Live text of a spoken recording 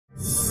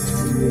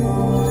এখন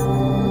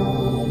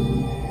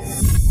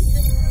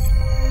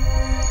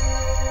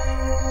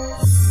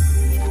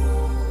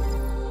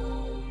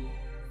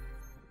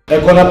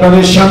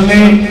আপনাদের সামনে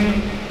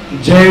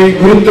যে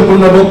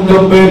গুরুত্বপূর্ণ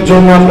বক্তব্যের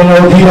জন্য আপনারা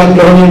অধীর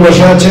আগ্রহ নিয়ে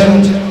বসে আছেন,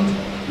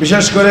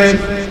 বিশেষ করে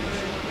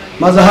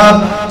মাযহাব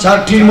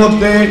চারটির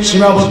মধ্যে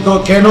সীমাবদ্ধ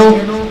কেন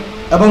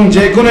এবং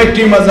যে কোনো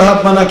একটি মাযহাব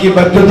মানা কি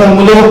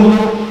বাধ্যতামূলক,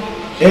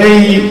 এই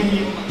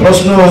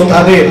প্রশ্ন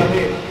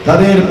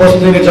তাদের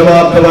প্রশ্নের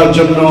জবাব দেওয়ার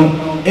জন্য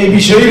এই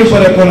বিষয়ের উপর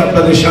এখন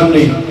আপনাদের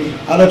সামনে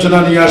আলোচনা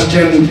নিয়ে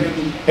আসছেন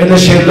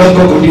এদেশের লক্ষ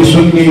কোটি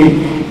সুন্নি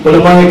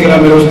উলামায়ে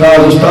কেরামের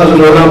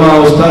উস্তাজুল উলামা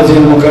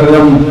উস্তাজুল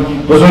মুকাররম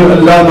হুজুর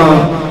আল্লামা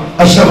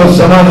আশরাফুজ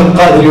জামান আল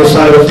কাদরি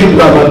সাহেব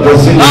কিবলা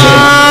মাদ্রাসা।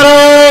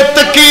 নারে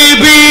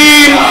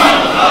তাকবীর,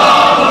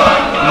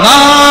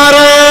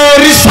 নারে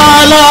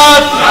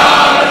রিসালাত,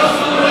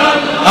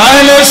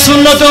 আহলে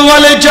সুন্নাত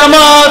ওয়াল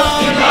জামাত।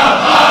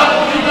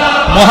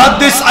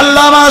 মুহাদ্দিস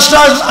আল্লামা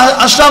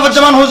আশরাফুজ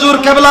জামান হুজুর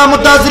কিবলা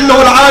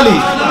মুতাজিল্লুল আলী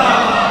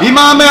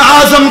ইমামে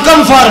আজম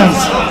কনফারেন্স।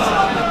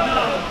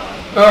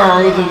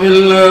 أعوذ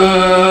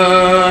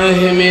بالله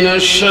من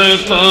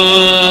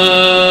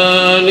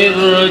الشيطان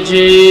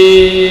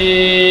الرجيم.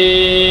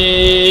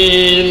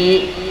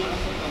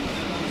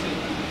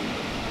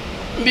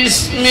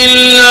 بسم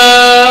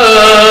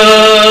الله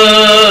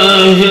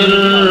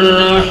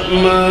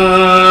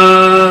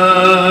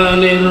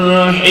الرحمن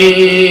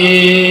الرحيم.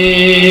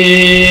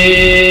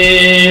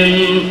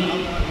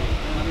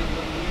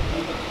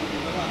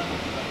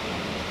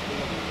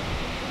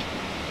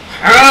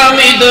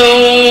 حامدا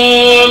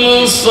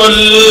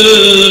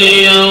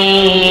مصليا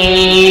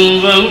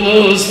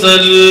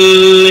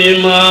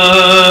ومسلما،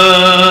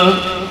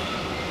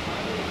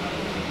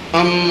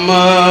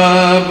 أما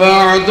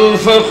بعد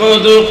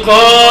فقد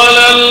قال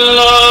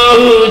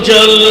الله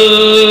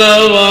جل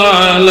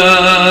وعلا: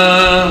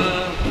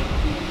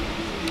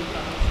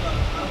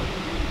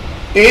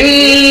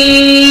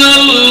 إن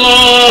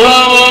الله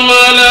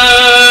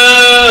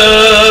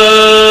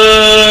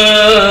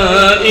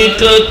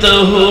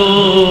وملائكته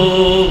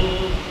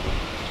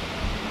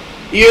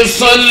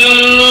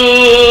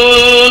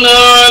يصلون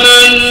على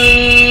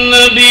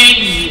النبي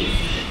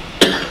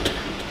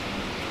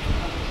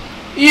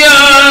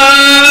يا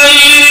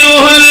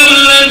أيها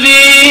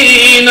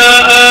الذين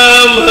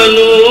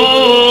آمنوا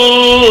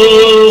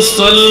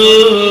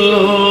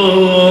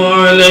صلوا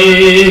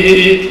عليه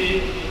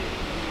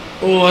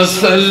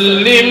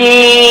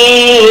وسلموا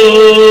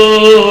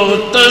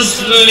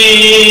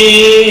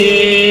تسليما.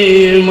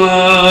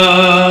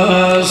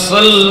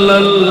 صلى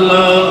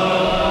الله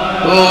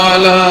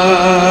على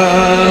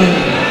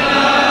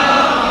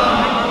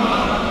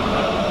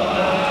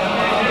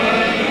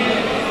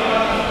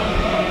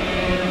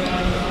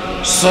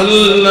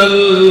صلى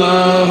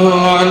الله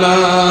على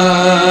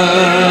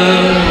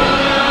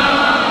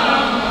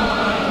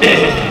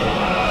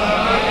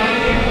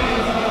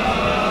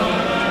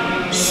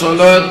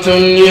صلاة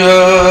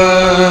يا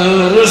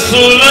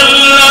رسول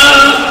الله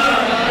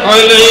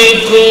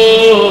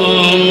عليكم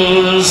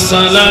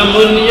سلام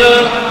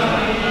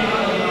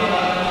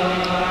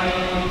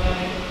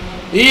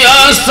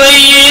يا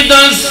سيد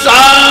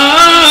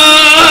السعادات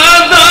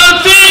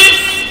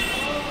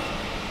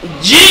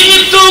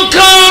جئتك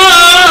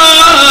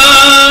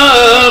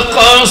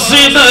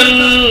قاصدا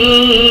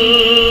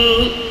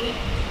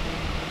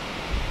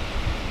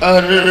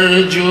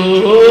أرجو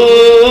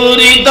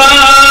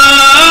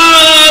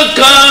رداك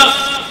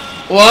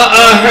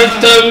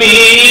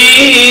وأحتمي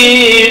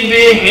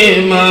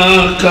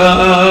بحماك.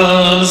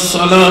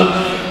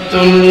 صلاة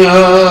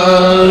يا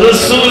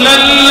رسول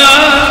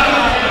الله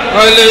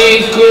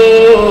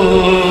عليكم.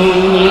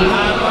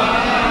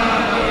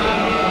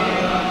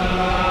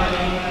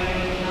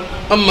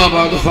 أما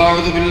بعد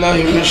فأعوذ بالله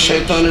من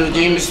الشيطان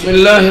الرجيم. بسم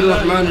الله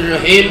الرحمن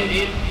الرحيم.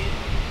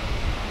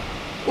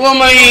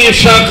 ومن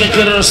يشاقق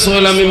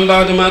الرسول من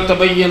بعد ما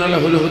تبين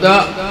له الهدى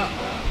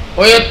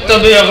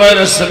ويتبع غير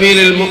سبيل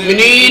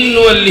المؤمنين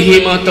نوله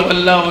ما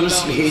تولى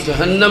ونصله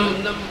جهنم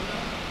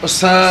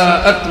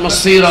وساءت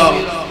مصيرا.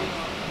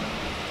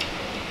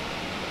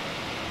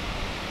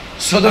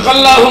 صدق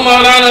الله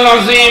مولانا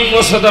العظيم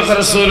وصدق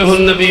رسوله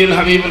النبي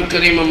الحبيب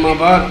الكريم. أما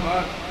بعد,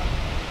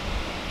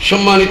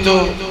 সম্মানিত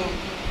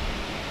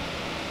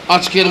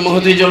আজকের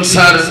মহতি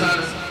জলসার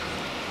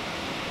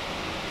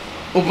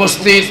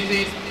উপস্থিত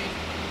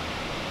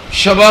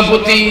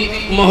সভাপতি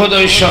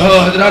মহোদয় সহ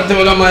হযরত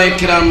উলামায়ে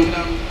কিরাম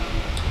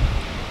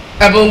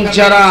এবং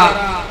যারা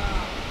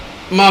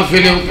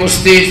মাহফিলে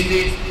উপস্থিত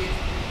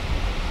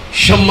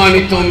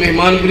সম্মানিত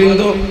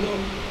মেহমানবৃন্দ,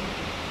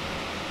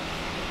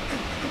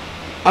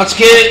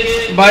 আজকে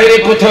বাইরে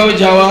কোথাও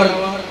যাওয়ার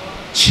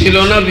ছিল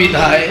না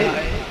বিধায়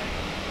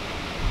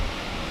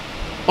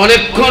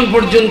অনেকক্ষণ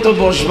পর্যন্ত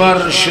বসবার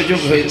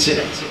সুযোগ হয়েছে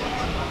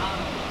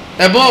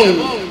এবং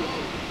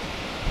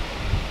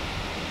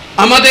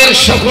আমাদের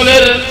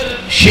সকলের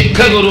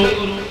শিক্ষাগুরু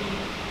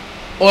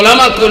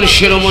ওলামা কুল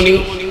শিরোমণি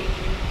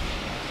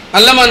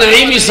আল্লামা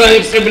নাঈমি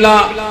সাহেব কিবলা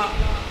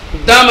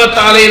দামাত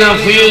আলাইনা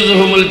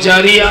ফুয়ুজুহুমুল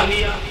জারিয়া,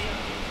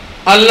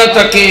 আল্লাহ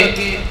তাকে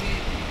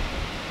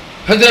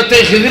হযরত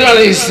খিজির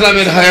আলাইহিস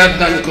সালামের হায়াত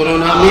দান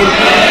করুন আমিন।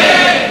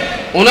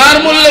 ওনার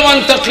মূল্যবান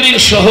তাকরীর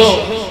সহ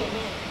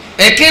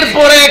একের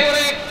পর এক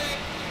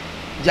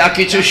যা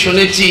কিছু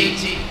শুনেছি,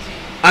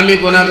 আমি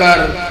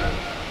গুনাহগার,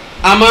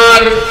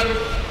 আমার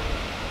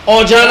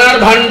অজানার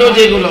ভাণ্ড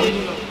যেগুলো,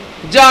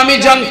 যা আমি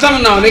জানতাম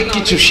না, অনেক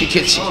কিছু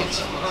শিখেছি।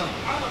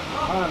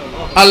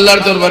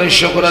 আল্লাহর দরবারে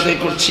শুকর আদায়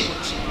করছি।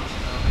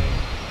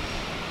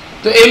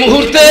 তো এই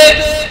মুহূর্তে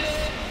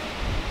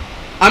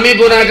আমি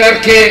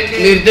গুনাহগারকে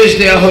নির্দেশ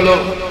দেয়া হলো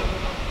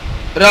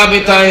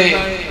রাবিতায়ে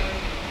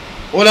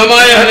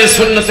উলামায়ে আহলে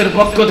সুন্নাতের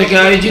পক্ষ থেকে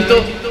আয়োজিত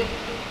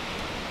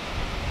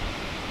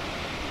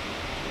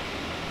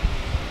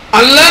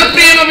আল্লাহর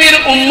প্রিয় নবীর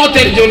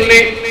উম্মতের জন্য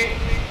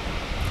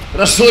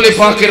রাসূল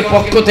পাকের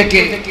পক্ষ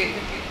থেকে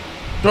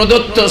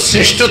প্রদত্ত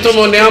শ্রেষ্ঠতম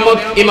নিয়ামত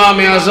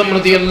ইমামে আজম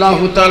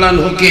রাদিয়াল্লাহু তাআলা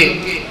আনহুকে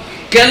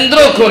কেন্দ্র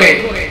করে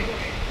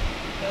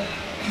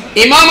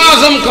ইমাম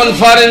আজম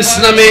কনফারেন্স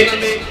নামে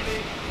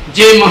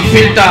যে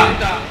মাহফিলটা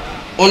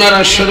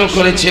ওনারা শুরু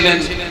করেছিলেন,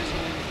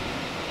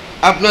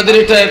 আপনাদের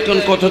এটা এখন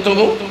কততম?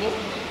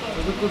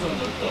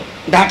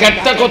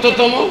 ঢাকারটা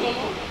কততম?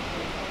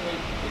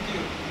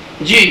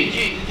 জি,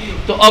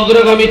 তো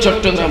অগ্রগামী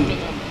চট্টগ্রাম।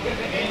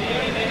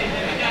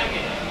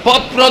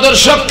 পথ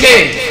প্রদর্শককে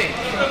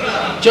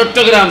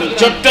চট্টগ্রাম,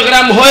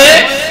 চট্টগ্রাম হয়ে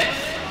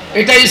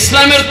এটা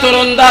ইসলামের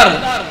তরুণদ্বার,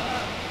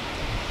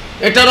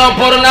 এটার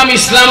অপর নাম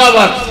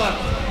ইসলামাবাদ।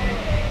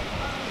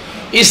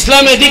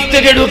 ইসলাম এদিক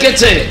থেকে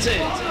ঢুকেছে।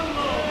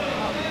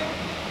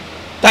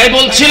 তাই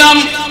বলছিলাম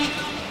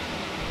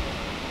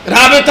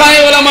রাবিতায়ে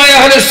উলামায়ে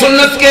আহলে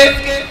সুন্নাতকে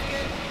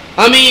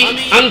আমি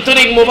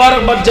আন্তরিক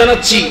মোবারকবাদ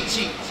জানাচ্ছি।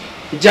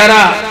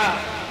 যারা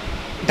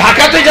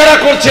ঢাকাতে যারা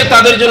করছে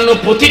তাদের জন্য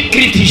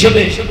পথিকৃৎ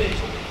হিসেবে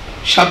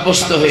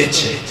সাব্যস্ত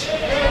হয়েছে।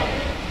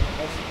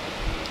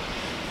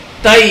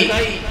 তাই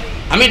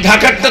আমি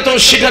ঢাকারটা তো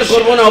অস্বীকার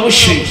করব না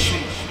অবশ্যই,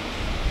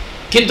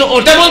 কিন্তু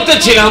ওটা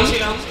বলতেছিলাম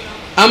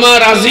আমার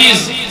আজিজ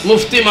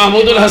মুফতি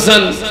মাহমুদুল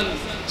হাসান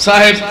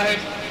সাহেব,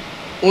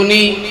 উনি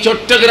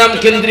চট্টগ্রাম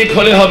কেন্দ্রিক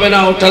হলে হবে না,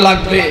 ওটা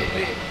লাগবে।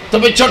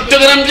 তবে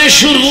চট্টগ্রাম যে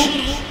শুরু,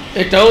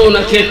 এটাও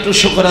ওনাকে একটু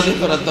শুকর আদায়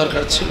করার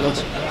দরকার ছিল।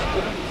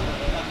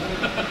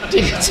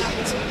 ঠিক আছে,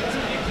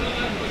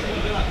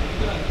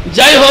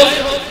 যাই হোক,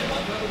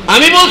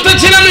 আমি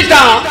বলতেছিলাম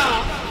এটা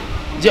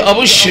যে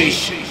অবশ্যই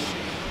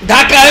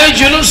ঢাকায়ও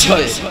জুলুস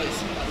হয়,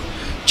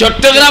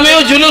 চট্টগ্রামেও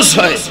জুলুস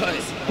হয়।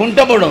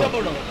 কোনটা বড়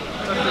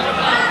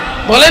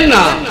বলেন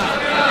না?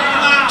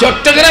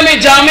 চট্টগ্রামে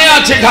জামে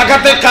আছে,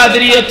 ঢাকাতে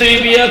কাদরিয়া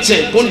তৈবিয়া আছে।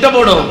 কোনটা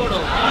বড়?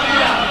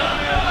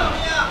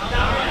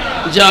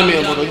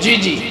 জামিয়া বড়। জি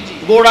জি,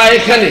 গোড়া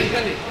এখানে।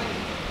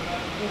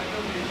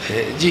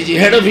 জি জি,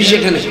 হেড অফিস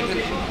এখানে।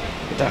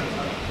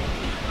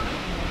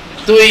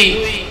 তো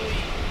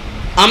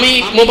আমি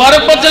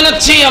মোবারকবাদ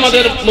জানাচ্ছি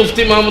আমাদের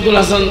মুফতি মাহমুদুল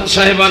হাসান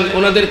সাহেবান,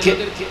 ওনাদেরকে।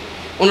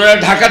 ওনারা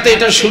ঢাকাতে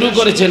এটা শুরু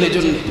করেছেন, এই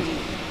জন্য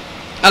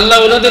আল্লাহ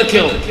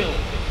ওনাদেরকেও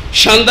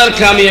শানদার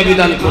কামিয়াবি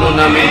দান করুন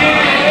আমিন।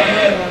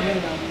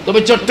 তবে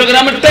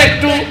চট্টগ্রামেরটা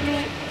একটু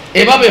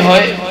এভাবে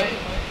হয়,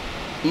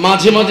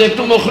 মাঝে মাঝে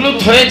একটু মখলুত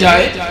হয়ে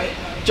যায়।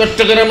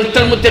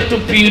 চট্টগ্রামেরটার মধ্যে একটু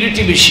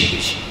পিউরিটি বেশি,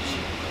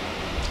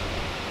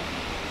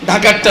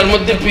 ঢাকারটার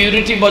মধ্যে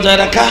পিউরিটি বজায়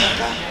রাখা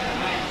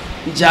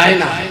যায়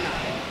না।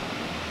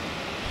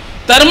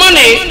 তার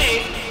মানে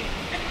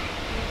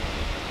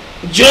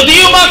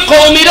যদিও বা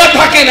কওমিরা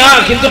থাকে না,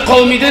 কিন্তু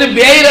কওমিদের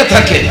বেয়াইরা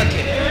থাকে।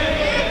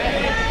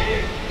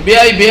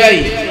 বেয়াই বেয়াই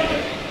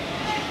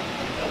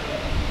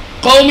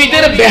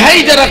কওমিদের বেহাই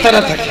যারা,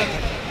 তারা থাকে।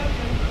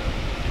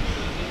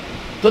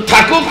 তো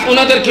থাকুক,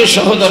 ওনাদেরকে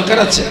সহ দরকার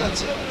আছে।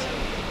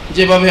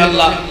 যেভাবে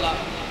আল্লাহ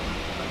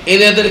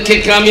এনাদেরকে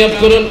কামিয়াব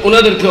করুন,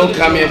 ওনাদেরকেও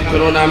কামিয়াব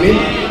করুন আমিন।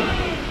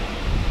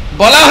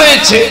 বলা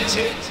হয়েছে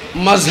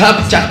মাযহাব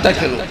চারটা।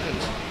 কেন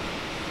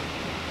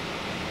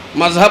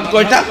মাযহাব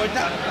কয়টা?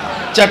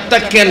 চারটা।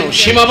 কেন?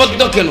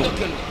 সীমাবদ্ধ কেন?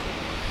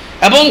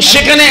 এবং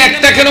সেখানে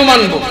একটা কেন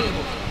মানব?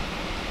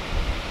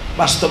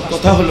 বাস্তব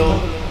কথা হলো,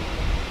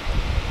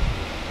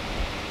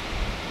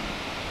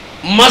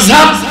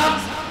 মাযহাব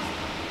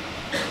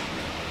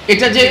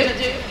এটা যে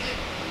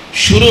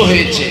শুরু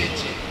হয়েছে,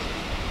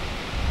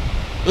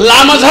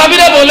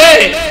 লামাযহাবিরা বলে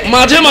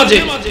মাঝে মাঝে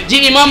যে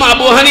ইমাম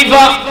আবু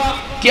হানিফা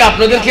কি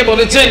আপনাদেরকে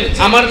বলেছেন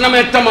আমার নামে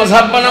একটা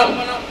মাযহাব বানাও?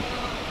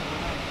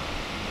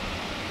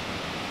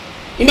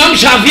 ইমাম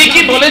শাফি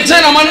কি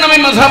বলেছেন আমার নামে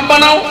মাযহাব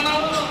বানাও?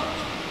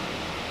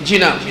 জি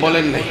না,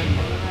 বলেন নাই।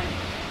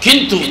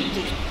 কিন্তু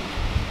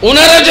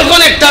ওনারা যখন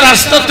একটা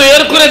রাস্তা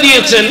তৈরি করে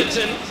দিয়েছেন,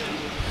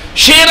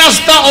 সেই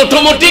রাস্তা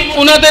অটোমেটিক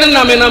ওনাদের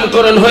নামে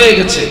নামকরণ হয়ে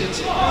গেছে,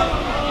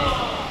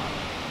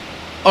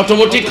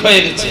 অটোমেটিক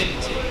হয়ে গেছে।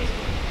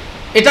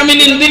 এটা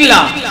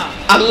মিনিন্দিল্লাহ,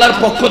 আল্লাহর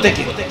পক্ষ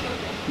থেকে,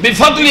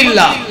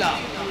 বিফাদলিল্লাহ।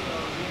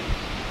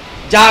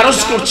 যা আরজ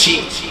করছি,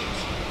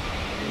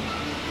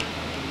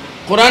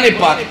 কোরআনে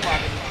পাক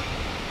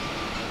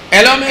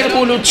এলমের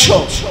মূল উৎস,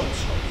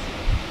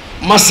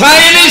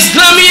 মাসাইল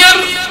ইসলামিয়ার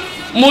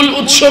মূল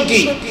উৎস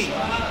কি?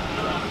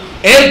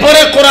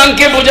 এরপরে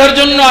কোরআনকে বোঝার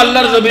জন্য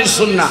আল্লাহর নবীর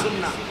সুন্নাহ।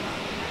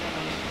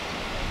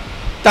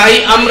 তাই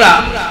আমরা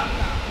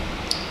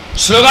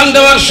স্লোগান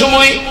দেওয়ার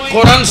সময়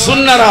কোরআন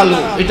সুন্নাহর আলো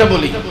এটা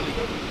বলি,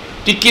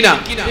 ঠিক কি না?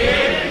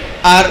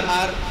 আর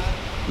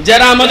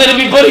যারা আমাদের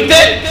বিপরীতে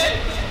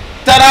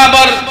তারা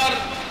আবার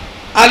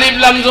আলিফ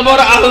লাম জবর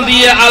আল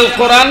দিয়ে আল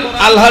কোরআন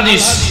আল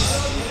হাদিস,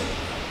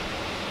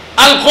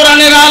 আল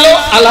কোরআনের আলো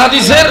আল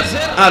হাদিসের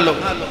আলো,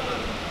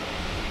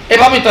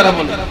 এভাবে তারা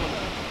বলে।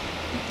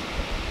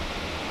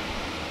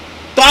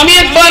 তো আমি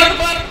একবার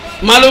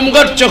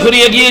মালুমগড়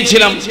চকরিয়া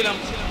গিয়েছিলাম,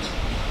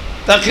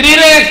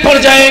 তাকরীরে এক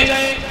পর্যায়ে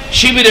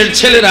শিবিরের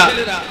ছেলেরা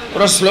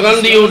ওরা স্লোগান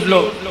দিয়ে উঠলো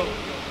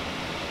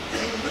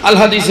আল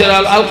হাদিসের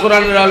আলো, আল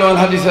কোরআনের আলো, আল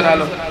হাদিসের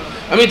আলো।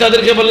 আমি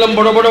তাদেরকে বললাম,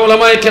 বড় বড়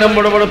ওলামায়ে কেরাম,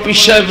 বড় বড় পীর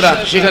সাহেবরা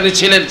সেখানে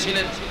ছিলেন,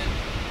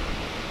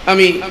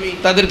 আমি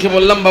তাদেরকে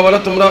বললাম, বাবারা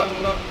তোমরা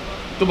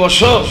একটু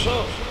বসো,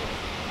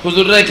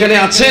 হুজুররা এখানে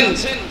আছেন,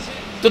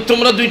 তো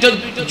তোমরা দুইটা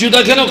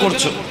জুদা কেন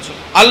করছো?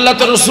 আল্লাহ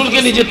তো রসুলকে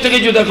নিজের থেকে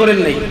জুদা করেন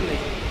নাই,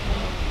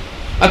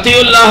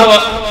 আতিউল্লাহ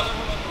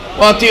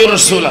ওয়া আতিউর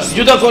রাসূল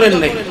জুদা করেন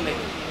নাই।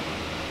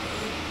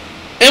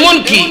 এমন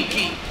কি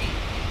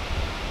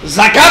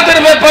যাকাতের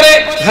ব্যাপারে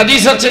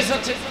হাদিস আছে,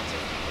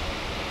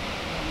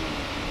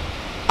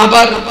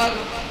 আবার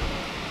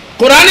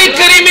কোরআনে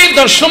কারীমে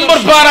 10 নম্বর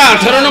পারা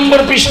 18 নম্বর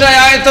পৃষ্ঠায়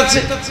আয়াত আছে।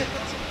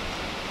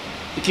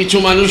 কিছু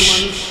মানুষ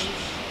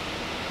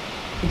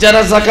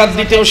যারা যাকাত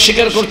দিতে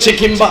অস্বীকার করছে,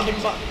 কিংবা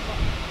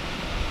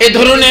এ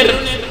ধরনের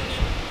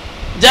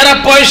যারা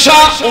পয়সা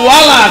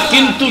ওয়ালা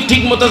কিন্তু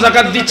ঠিকমতো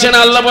যাকাত দিচ্ছে না,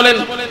 আল্লাহ বলেন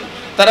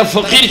তারা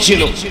ফকির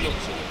ছিল।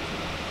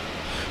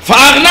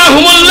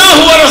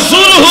 ফাগনাহুমুল্লাহু ওয়া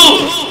রাসূলুহু,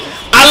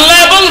 আল্লাহ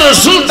এবং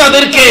রাসূল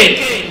তাদেরকে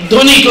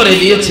ধনী করে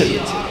দিয়েছেন।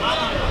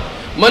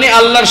 মানে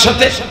আল্লাহর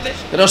সাথে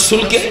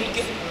রাসূলকে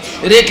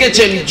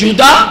রেখেছেন,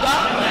 জুদা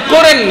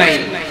করেন নাই।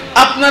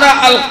 আপনারা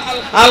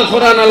আল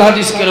কোরআন আল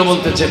হাদিস কেন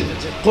বলতেছেন?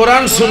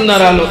 কোরআন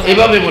সুন্নাহর আলো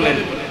এভাবে বলেন।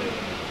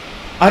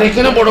 আর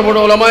এখানে বড় বড়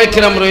ওলামায়ে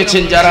কেরাম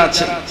রয়েছেন যারা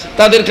আছেন,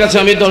 তাদের কাছে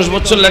আমি 10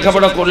 বছর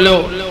লেখাপড়া করলেও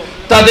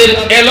তাদের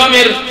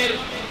এলমের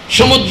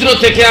সমুদ্র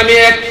থেকে আমি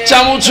এক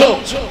চামচও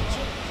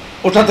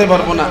ওঠাতে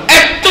পারবো না।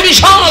 এত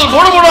বিশাল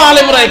বড় বড়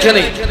আলেমরা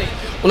এখানে,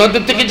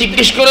 ওনাদের থেকে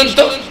জিজ্ঞেস করেন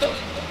তো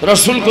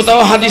রাসূল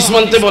কোথাও হাদিস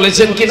মানতে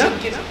বলেছেন কিনা?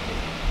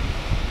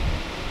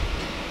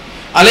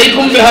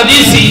 আলাইকুম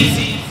বিহাদিসি,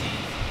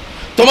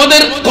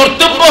 তোমাদের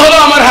কর্তব্য হলো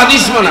আমার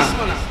হাদিস মানা,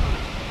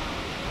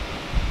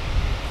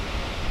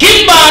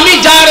 কিংবা আমি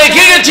যা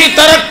রেখে গেছি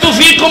তারাকতু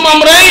ফীকুম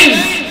আমরাইন,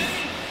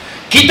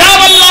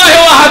 কিতাবাল্লাহ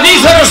ওয়া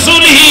হাদিস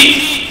রাসূলিহি,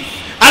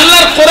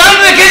 আল্লাহর কোরআন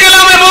রেখে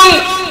গেলাম এবং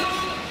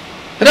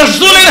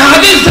রাসূলের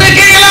হাদিস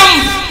রেখে গেলাম।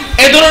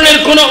 এ ধরনের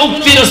কোন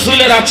উক্তি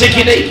রাসূলের আছে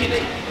কি নেই?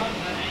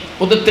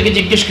 ওদের থেকে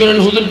জিজ্ঞেস করেন,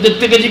 হুজুরদের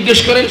থেকে জিজ্ঞেস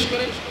করেন।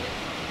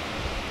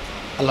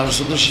 আল্লাহ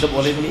রাসূল সেটা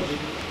বলেননি।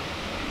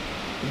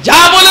 যা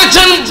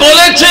বলেছেন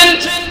বলেছেন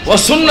ওয়া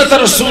সুন্নাত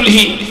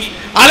রাসূলিহি,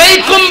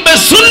 আলাইকুম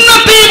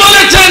বিসুন্নতি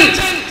বলেছেন,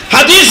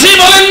 হাদিসই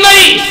বলেন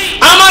নাই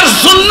আমার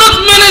সুন্নাত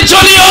মেনে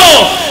চলিও,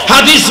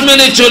 হাদিস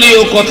মেনে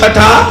চলিও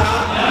কথাটা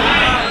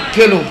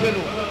কেন?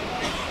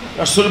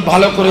 রাসূল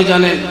ভালো করে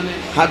জানেন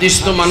হাদিস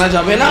তো মানা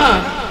যাবে না,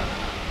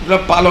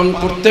 পালন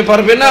করতে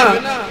পারবে না,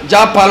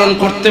 যা পালন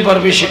করতে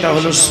পারবে সেটা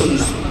হলো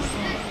সুন্নাহ।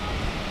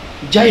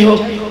 যাই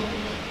হোক,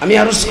 আমি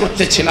আরজ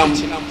করতেছিলাম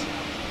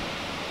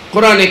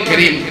কোরআনে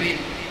কারীম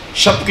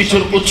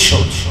সবকিছুর উৎস,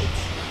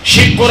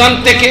 সেই কোরআন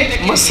থেকে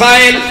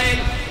মাসাইল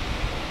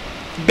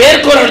বের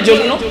করার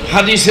জন্য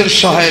হাদিসের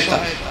সহায়তা।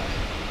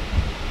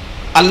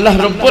 আল্লাহ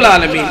রাব্বুল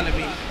আলামিন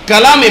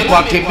কালামে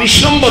পাকে 20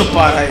 নম্বর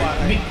পারায়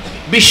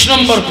 20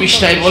 নম্বর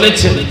পৃষ্ঠায়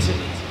বলেছেন,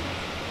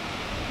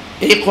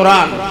 এই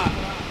কোরআন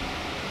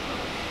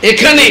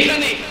এখানে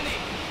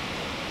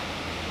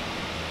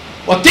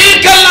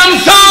ওয়াতিলকাল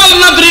আমসাল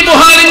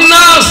নাদরিবুহা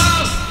লিন-নাস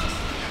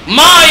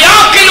মা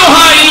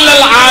ইয়াকিলুহা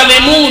ইল্লাল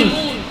আলিমুন,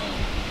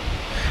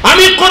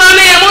 আমি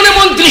কোরআনে এমন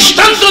এমন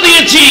দৃষ্টান্ত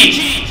দিয়েছি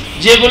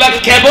যেগুলা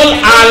কেবল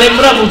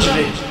আলেমরা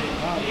বুঝবে,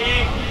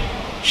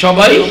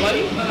 সবাই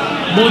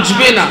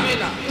বুঝবে না।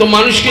 তো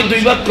মানুষকে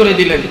দুই ভাগ করে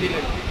দিলেন,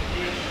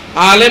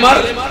 আলেম আর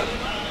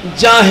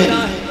জাহেল।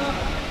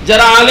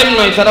 যারা আলেম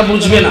নয় তারা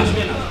বুঝবে না,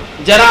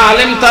 যারা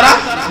আলেম তারা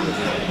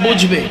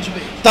বুঝবে।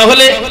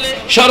 তাহলে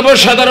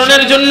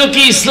সর্বসাধারণের জন্য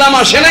কি ইসলাম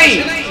আসে নাই?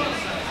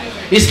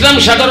 ইসলাম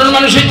সাধারণ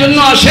মানুষের জন্য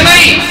আসে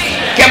নাই,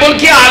 কেবল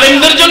কি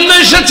আলেমদের জন্য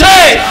এসেছে?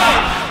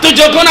 তো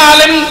যখন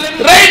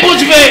আলেমরাই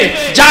বুঝবে,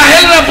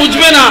 জাহেলরা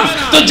বুঝবে না,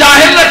 তো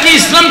জাহেলরা কি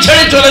ইসলাম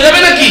ছেড়ে চলে যাবে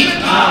নাকি?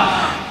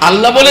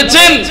 আল্লাহ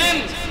বলেছেন,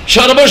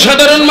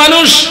 সর্বসাধারণ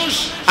মানুষ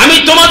আমি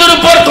তোমাদের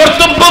উপর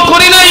কর্তব্য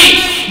করি নাই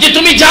যে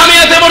তুমি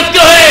জামিয়াতে ভর্তি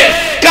হয়ে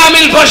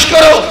কামিল পাশ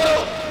করো,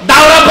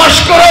 দাওরা পাশ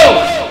করো,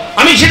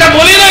 আমি সেটা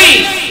বলি নাই।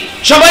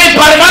 সবাই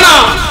পারবে না।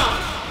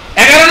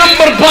 11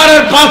 নম্বর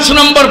পারার 5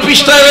 নম্বর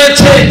পৃষ্ঠায়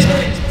রয়েছে,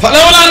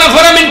 ফালাউলা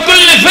নাফারা মিন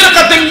কুল্লি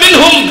ফিরকাতিন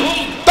মিনহুম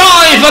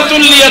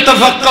তাইফাতুল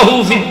লিয়াতাফাক্কাহু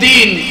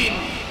ফিদ-দ্বীন,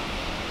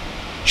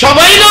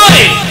 সবাই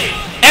নয়,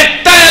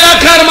 একটা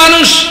এলাকার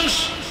মানুষ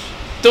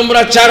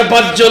তোমরা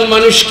 4-5 জন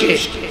মানুষকে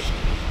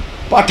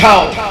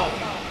পাঠাও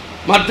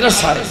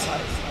মাদ্রাসায়,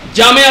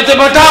 জামিয়াতে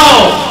পাঠাও,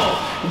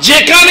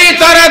 যেখানে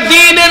তারা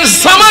দ্বীনের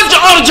সমাজ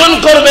অর্জন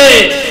করবে,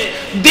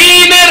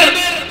 দ্বীনের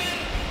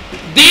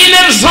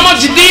দ্বীনের সমাজ,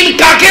 দ্বীন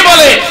কাকে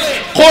বলে?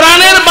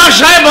 কোরআনের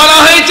ভাষায় বলা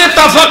হয়েছে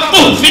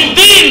তাফাক্কুহ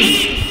ফিদ্দীন।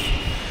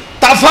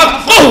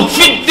 তাফাক্কুহ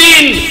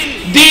ফিদ্দীন,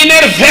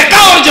 দ্বীনের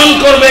ফিকহ অর্জন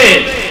করবে।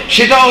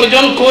 সেটা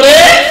অর্জন করে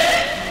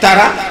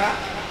তারা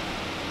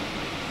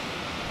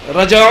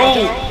রাজাউ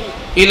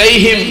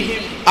ইলাইহিম,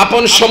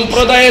 আপন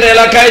সম্প্রদায়ের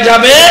এলাকায়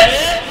যাবে।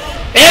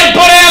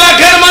 এরপরে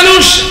এলাকার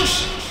মানুষ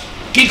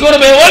কি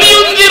করবে?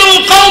 ওয়ালিউনজিরু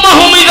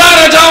কওমাহুম ইযা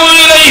রাজাউ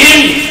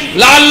ইলাইহিম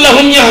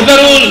লাআল্লাহুম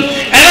ইয়াহদারুন।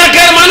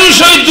 এলাকার মানুষ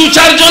ওই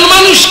 2-4 জন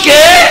মানুষকে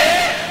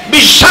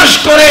বিশ্বাস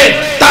করে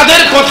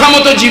তাদের কথা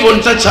মতো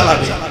জীবনটা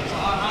চালাবে।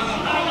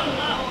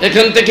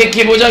 এখান থেকে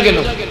কি বোঝা গেল?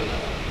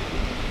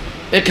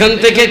 এখান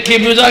থেকে কি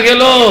বোঝা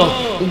গেল?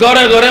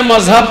 ঘরে ঘরে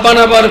মাযহাব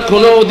বানাবার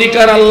কোনো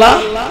অধিকার আল্লাহ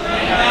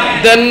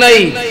দেন নাই।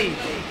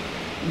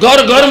 ঘর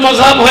ঘর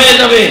মাযহাব হয়ে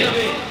যাবে,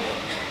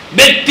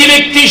 ব্যক্তি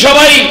ব্যক্তি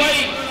সবাই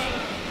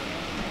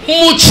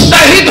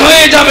মুজতাহিদ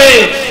হয়ে যাবে,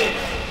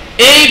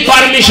 এই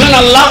পারমিশন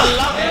আল্লাহ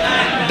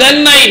দেন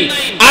নাই।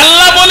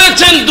 আল্লাহ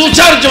বলেছেন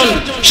 2-4 জন,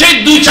 সেই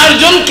 2-4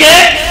 জনকে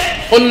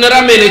অন্যরা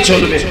মেনে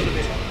চলবে।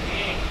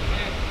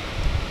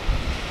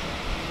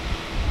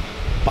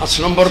 5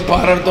 নম্বর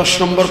পারার 10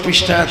 নম্বর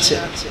পৃষ্ঠায় আছে,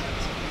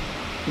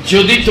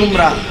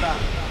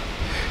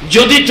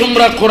 যদি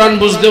তোমরা কোরআন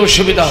বুঝতে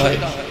অসুবিধা হয়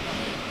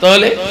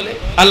তাহলে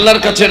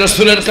আল্লাহর কাছে,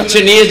 রাসূলের কাছে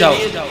নিয়ে যাও।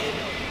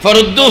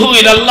 ফারুদ্দুহু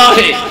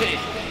ইলাল্লাহি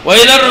ওয়া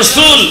ইলার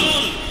রাসূল।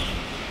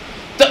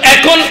 তো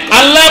এখন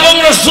আল্লাহ এবং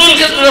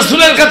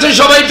রাসূলের কাছে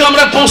সবাই তো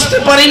আমরা পৌঁছতে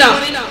পারি না।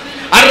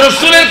 আর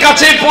রাসূলের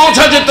কাছে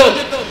পৌঁছা যেত,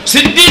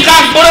 সিদ্দিক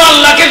আকবর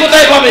আল্লাহকে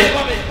কোথায় পাবে?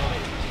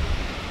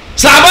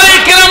 সাহাবায়ে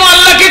কেরাম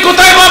আল্লাহকে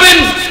কোথায় পাবেন?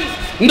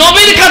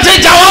 নবীর কাছে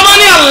যাওয়া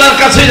মানে আল্লাহর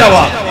কাছে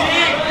যাওয়া।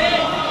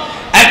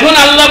 এখন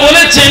আল্লাহ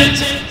বলেছেন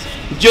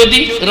যদি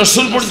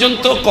রাসূল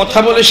পর্যন্ত কথা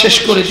বলে শেষ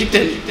করে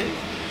দিতেন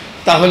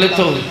তাহলে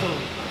তো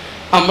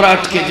আমরা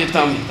আটকে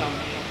যেতাম।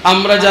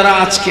 আমরা যারা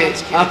আজকে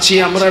আছি,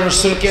 আমরা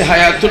রাসূলকে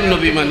হায়াতুন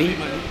নবী মানি,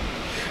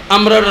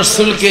 আমরা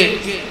রাসূলকে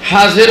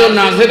হাজির ও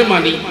নাজির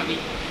মানি,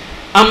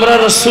 আমরা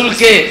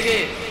রাসূলকে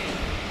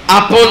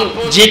আপন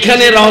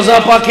যেখানে রওজা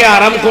পাকে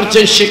আরাম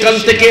করছেন সেখান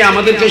থেকে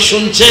আমাদেরকে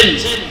শুনছেন,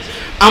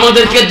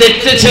 আমাদেরকে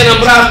দেখতেছেন,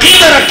 আমরা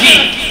আকীদা রাখি।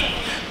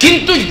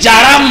 কিন্তু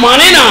যারা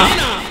মানে না,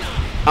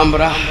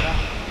 আমরা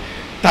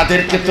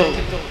তাদেরকে তো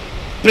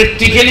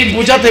প্র্যাকটিক্যালি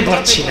বোঝাতে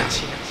পারছি না,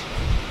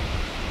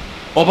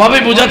 অভাবে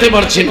বোঝাতে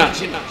পারছি না।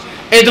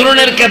 এই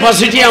ধরনের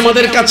ক্যাপাসিটি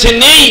আমাদের কাছে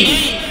নেই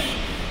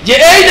যে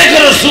এই দেখো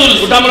রাসূল,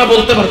 ওটা আমরা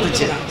বলতে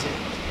পারতেছি না।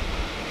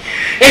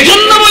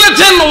 এজন্য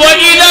বলেছেন ওয়া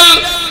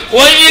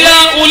ইলা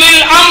উলিল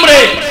আমরে,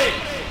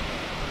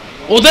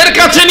 ওদের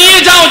কাছে নিয়ে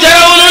যাও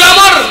যারা উলুল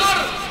আমর,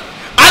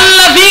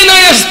 আল্লাযীনা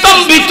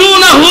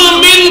ইস্তামবিতুনাহু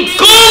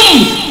মিনকুম,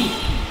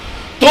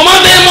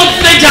 তোমাদের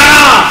মধ্যে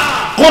যারা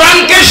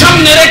কোরআনকে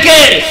সামনে রেখে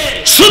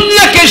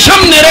সুন্নাহকে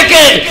সামনে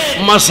রেখে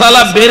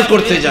মাসালা বের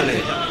করতে জানে।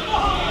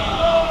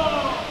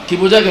 কি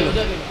বোঝা গেল?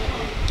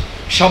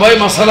 সবাই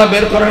মাসালা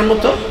বের করার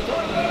মতো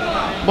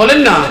বলেন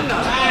না,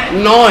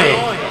 নয়।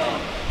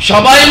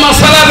 সবাই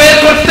মাসালা বের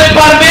করতে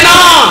পারবে না।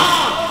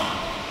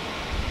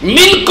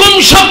 মিনকুম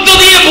শব্দ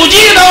দিয়ে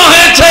বুঝিয়ে দেওয়া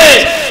হয়েছে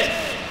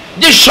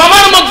যে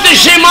সবার মধ্যে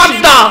সেই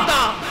মাদ্দা,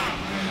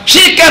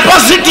 সেই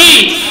ক্যাপাসিটি,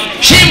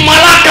 সেই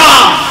মালাকা,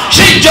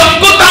 সেই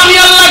যোগ্যতা আমি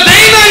আল্লাহ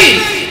দেই নাই।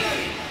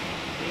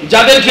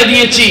 যাদেরকে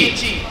দিয়েছি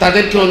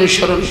তাদেরকে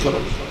অনুসরণ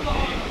করো।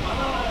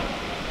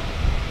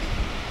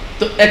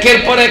 তো একের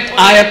পর এক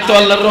আয়াত তো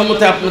আল্লাহর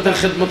রহমতে আপনাদের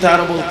খেদমতে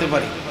আরো বলতে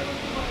পারি,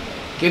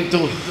 কিন্তু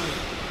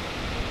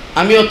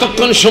আমি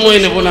অতক্ষণ সময়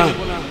নেব না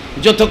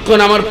যতক্ষণ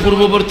আমার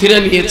পূর্ববর্তীরা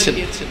নিয়েছেন।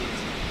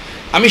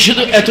 আমি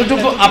শুধু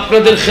এতটুকু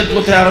আপনাদের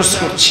খেদমতে আরজ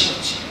করছি,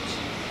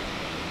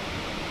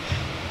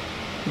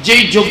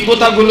 যেই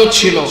যোগ্যতাগুলো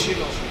ছিল,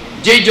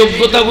 যেই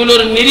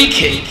যোগ্যতাগুলোর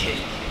নিরিখে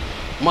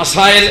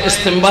মাসাইল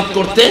ইস্তেমবাত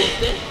করতে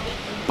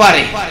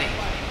পারে,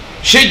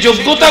 সেই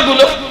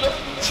যোগ্যতাগুলো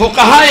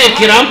ফুকাহায়ে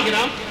কিরাম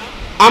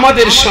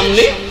আমাদের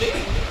সামনে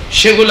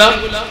সেগুলা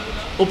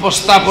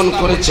উপস্থাপন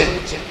করেছেন,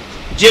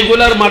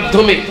 যেগুলার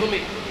মাধ্যমে,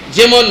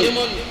 যেমন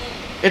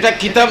এটা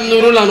কিতাব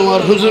নুরুল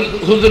আনোয়ার,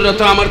 হুজুররা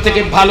তো আমার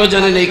থেকে ভালো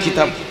জানেন এই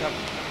কিতাব।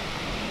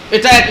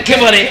 এটা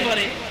একেবারে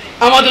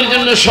আমাদের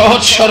জন্য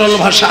সহজ সরল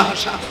ভাষা,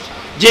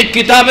 যে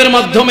কিতাবের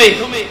মাধ্যমে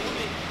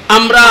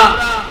আমরা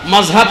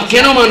মাযহাব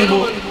কেন মানব,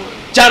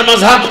 4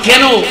 মাযহাব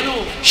কেন,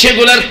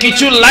 সেগুলার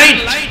কিছু লাইট,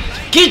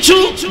 কিছু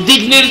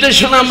দিক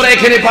নির্দেশনা আমরা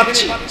এখানে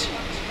পাচ্ছি।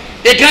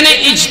 এখানে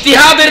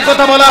ইজতিহাদের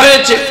কথা বলা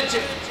হয়েছে।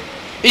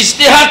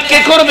 ইজতিহাদ কে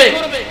করবে?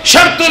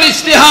 শর্তুল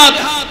ইজতিহাদ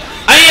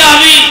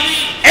আইয়াবি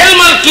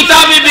ইলমুল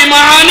কিতাবি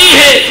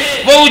বিমাআনিহি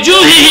ওয়া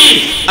উজুহিহি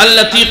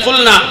আল্লাতী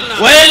কুলনা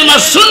ওয়া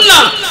ইলমুস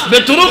সুন্নাহ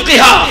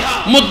বিতুরুকিহা।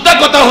 মুদ্দা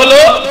কথা হলো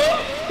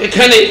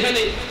এখানে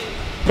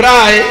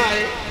প্রায়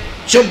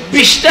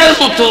 24টার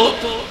মতো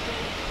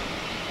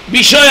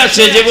বিষয়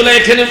আছে যেগুলো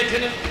এখানে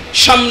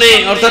সামনে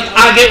অর্থাৎ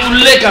আগে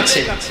উল্লেখ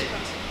আছে।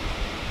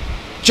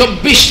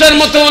 24টার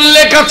মতো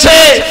উল্লেখ আছে,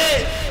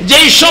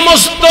 যেই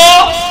সমস্ত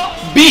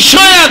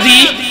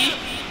বিষয়াদি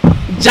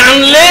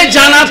জানলে,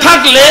 জানা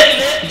থাকলে,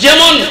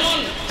 যেমন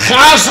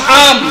খাস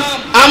আম,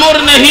 আমর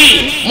নেহি,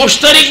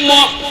 মুশতারিক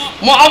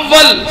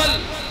মুআव्वल,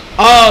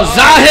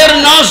 জাহির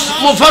নাস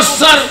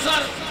মুফাসসর,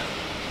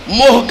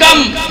 মুহকাম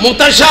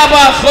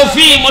মুতাশাবাহ,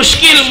 খুফি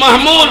মুশকিল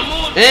মাহমুল,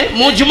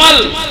 মুজমাল,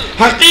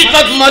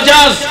 হাকিকত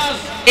মাজাজ,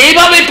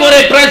 এইভাবে করে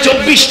প্রায়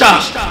 24টা।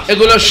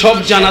 এগুলো সব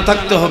জানা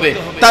থাকতে হবে।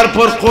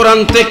 তারপর কোরআন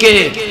থেকে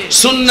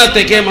সুন্নাহ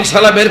থেকে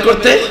মাসালা বের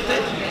করতে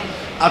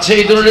আছে।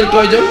 এই ধরনের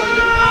কয়জন?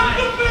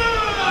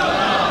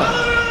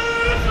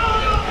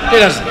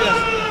 ঠিক আছে,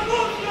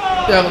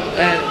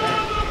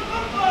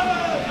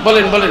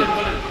 বলেন বলেন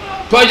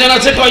কয়জন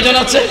আছে? কয়জন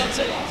আছে?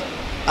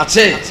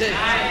 আছে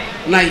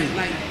নাই?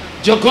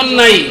 যখন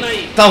নাই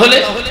তাহলে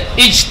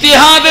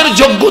ইজতিহাদের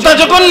যোগ্যতা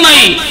যখন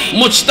নাই,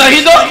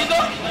 মুজতাহিদ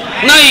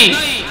নাই,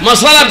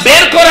 মাসালা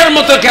বের করার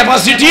মতো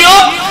ক্যাপাসিটিও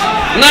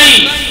নাই।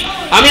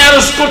 আমি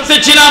আরজ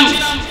করতেছিলাম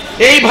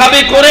এইভাবে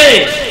করে।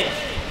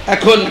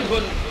 এখন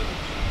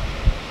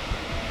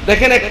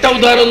দেখেন একটা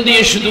উদাহরণ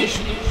দিয়ে শুধু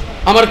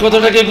আমার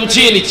কথাটাকে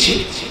গুছিয়ে নিচ্ছি।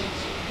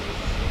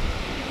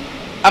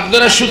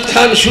 আপনারা সুদ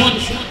খান?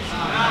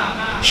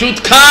 সুদ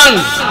খান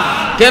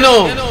কেন?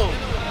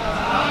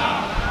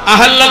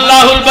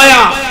 আহাল্লাল্লাহুল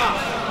বায়া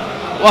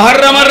ওয়া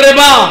হারামার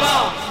রিবা।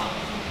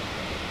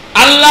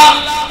 আল্লাহ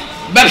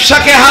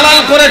ব্যবসাকে হালাল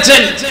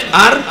করেছেন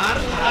আর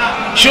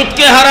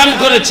সুদকে হারাম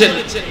করেছেন।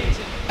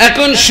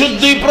 এখন সুদ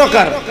দুই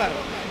প্রকার।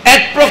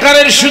 এক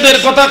প্রকারের সুদের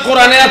কথা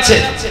কোরআনে আছে,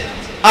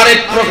 আর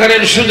এক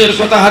প্রকারের সুদের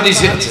কথা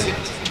হাদিসে আছে।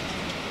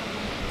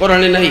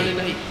 কোরআনে নাই?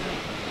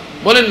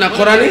 বলেন না,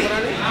 কোরআনে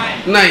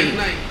নাই।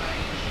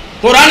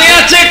 কোরআনে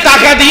আছে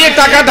টাকা দিয়ে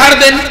টাকা ধার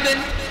দেন,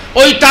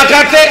 ওই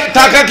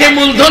টাকাকে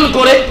মূলধন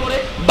করে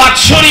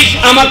বাৎসরিক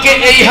আমাকে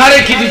এই হারে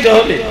কি দিতে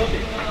হবে?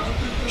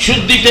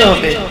 সুদ দিতে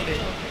হবে।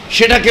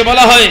 সেটাকে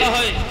বলা হয়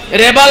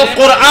রেবাল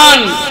কোরআন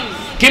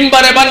কিংবা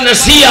রেবাল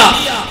নাসিয়া,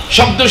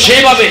 শব্দ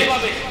সেইভাবে।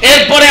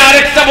 এরপরে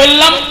আরেকটা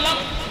বললাম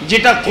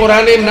যেটা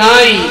কোরআনে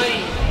নাই।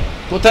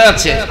 কোথায়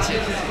আছে?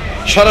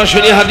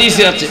 সরাসরি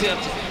হাদিসে আছে।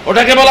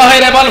 ওটাকে বলা হয়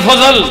রেবাল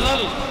ফজল।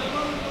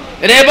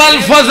 রেবাল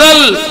ফজল,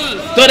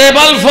 তো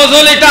রেবাল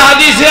ফজল এটা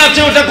হাদিসে আছে।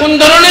 ওটা কোন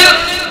ধরনের?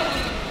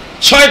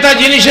 6টা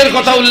জিনিসের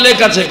কথা উল্লেখ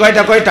আছে।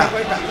 কয়টা? কয়টা?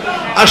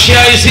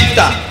 আশিয়ায়ে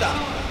সিত্তা।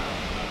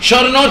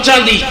 স্বর্ণ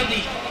চাঁদি,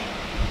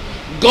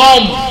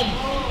 গম,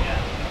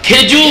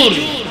 খেজুর।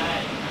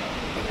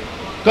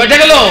 কয়টা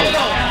গেল?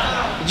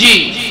 জি।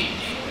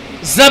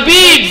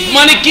 জাবিব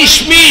মানে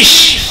কিশমিশ,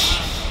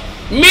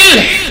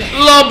 মিল্ক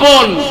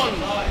লবণ।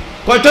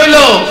 কয়টা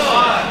হইলো?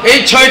 এই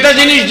 6টা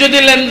জিনিস যদি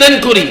লেনদেন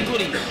করি,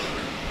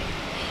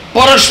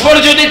 পরস্পর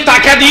যদি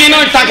টাকা দিয়ে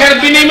নয়, টাকার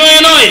বিনিময়ে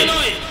নয়,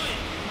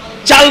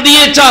 চাল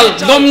দিয়ে চাল,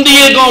 গম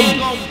দিয়ে গম,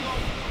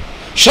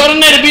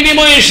 স্বর্ণের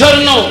বিনিময়ে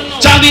স্বর্ণ,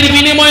 চাঁদির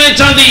বিনিময়ে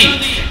চাঁদি,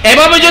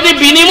 এভাবে যদি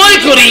বিনিময়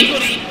করি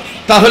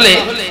তাহলে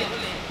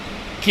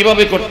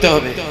কিভাবে করতে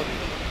হবে?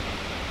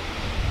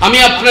 আমি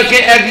আপনাকে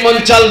 1 মণ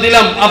চাল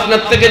দিলাম,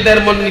 আপনার থেকে 1.5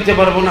 মণ নিতে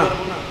পারবো না।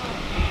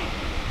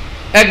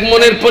 1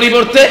 মণের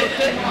পরিবর্তে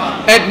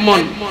 1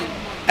 মণ।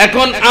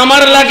 এখন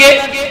আমার লাগে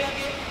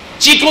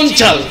চিকন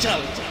চাল,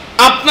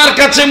 আপনার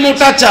কাছে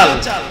মোটা চাল।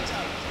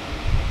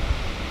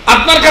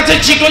 আপনার কাছে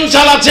চিকন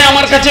চাল আছে,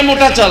 আমার কাছে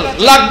মোটা চাল,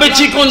 লাগবে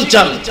চিকন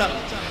চাল।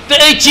 তো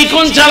এই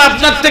চিকন চাল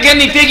আপনার থেকে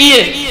নিতে গিয়ে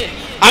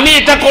আমি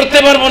এটা করতে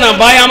পারবো না,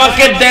 ভাই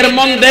আমাকে 1.5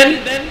 মণ দেন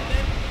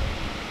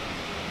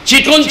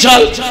চিকন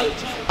চাল,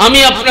 আমি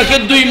আপনাকে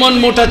 2 মণ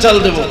মোটা চাল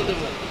দেব।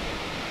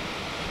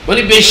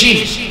 মানে বেশি,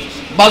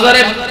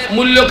 বাজারে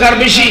মূল্য কার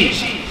বেশি?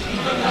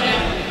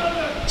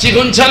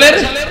 চিকন চালের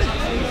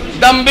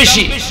দাম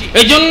বেশি।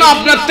 এই জন্য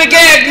আপনার থেকে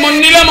 1 মণ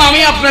নিলাম,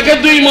 আমি আপনাকে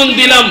 2 মণ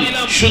দিলাম,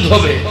 সুদ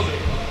হবে।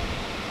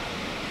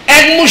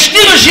 1 মুষ্টি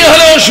বেশি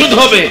হলেও সুদ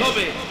হবে।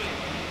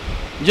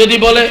 যদি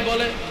বলে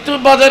তো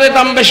বাজারে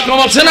দাম বেশ কম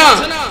আছে না,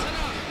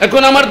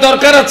 এখন আমার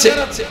দরকার আছে,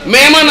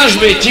 মেহমান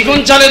আসবে, চিকন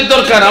চালের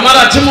দরকার, আমার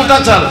আছে মোটা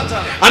চাল,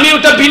 আমি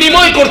ওটা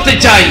বিনিময় করতে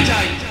চাই।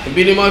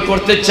 বিনিময়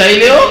করতে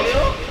চাইলেও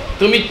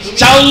তুমি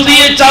চাল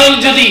দিয়ে চাল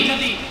যদি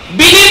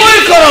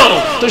বিনিময় করো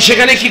তো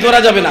সেখানে কি করা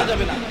যাবে না?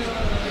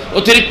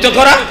 অতিরিক্ত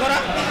করা।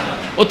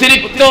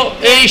 অতিরিক্ত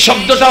এই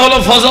শব্দটা হলো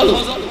ফজল,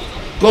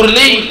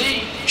 করলেই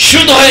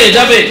সুদ হয়ে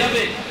যাবে।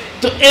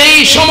 তো এই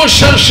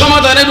সমস্যার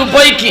সমাধানের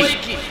উপায় কি?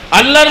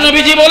 আল্লাহর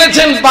নবীজি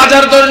বলেছেন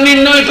বাজার দর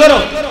নির্ণয় করো।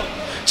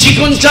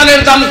 চিকন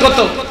চালের দাম কত?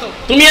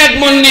 তুমি 1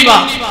 মণ নিবা,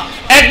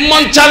 1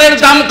 মণ চালের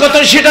দাম কত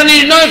সেটা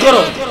নির্ণয়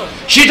করো।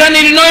 সেটা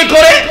নির্ণয়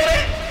করে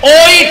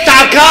ওই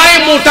টাকায়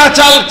মোটা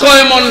চাল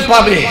কয় মণ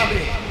পাবে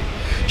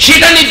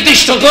সেটা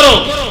নির্দিষ্ট করো।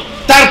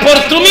 তারপর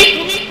তুমি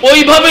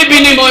ওইভাবে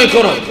বিনিময়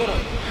করো।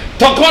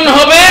 তখন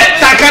হবে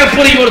টাকার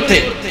পরিবর্তে,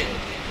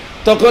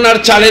 তখন আর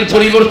চালের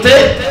পরিবর্তে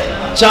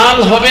চাল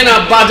হবে না,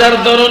 বাজার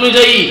দর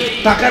অনুযায়ী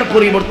টাকার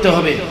পরিবর্তে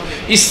হবে।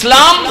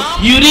 ইসলাম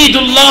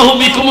ইউরিদুল্লাহু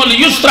বিকুমুল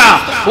ইউসরা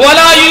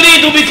ওয়ালা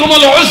ইউরিদু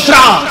বিকুমুল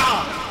উসরা।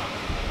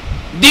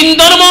 দিন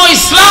ধর্ম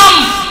ইসলাম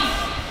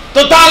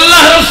তথা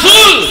আল্লাহ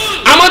রাসূল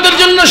আমাদের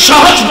জন্য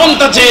সহজ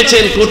পন্থা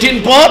চেয়েছেন, কঠিন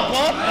পথ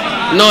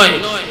নয়।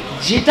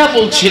 যেটা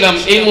বলছিলাম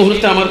এই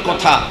মুহূর্তে আমার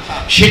কথা,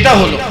 সেটা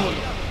হলো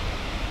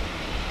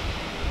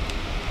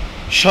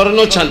স্বর্ণ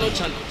চাঁদি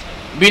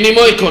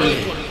বিনিময় করলে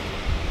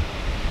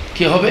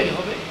কি হবে?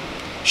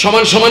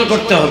 সমান সমান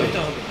করতে হবে,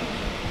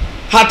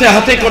 হাতে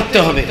হাতে করতে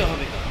হবে।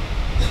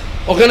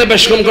 ওখানে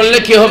বেশ কম করলে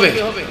কি হবে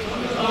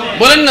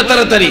বলেন না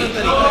তাড়াতাড়ি।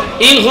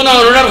 ইন খোনা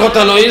অনুরার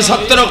কথা নয়, ইন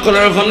সত্তর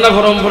অক্ষরের ফন্না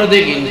ফরম ভরে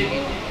দেখি।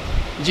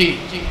 জি,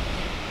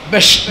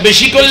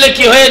 বেশি করলে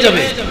কি হয়ে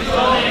যাবে?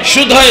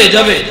 সুদ হয়ে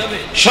যাবে।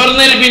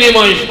 স্বর্ণের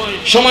বিনিময়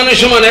সমানে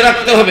সমানে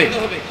রাখতে হবে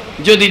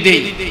যদি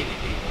দেই।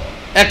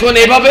 এখন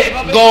এভাবে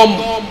গম,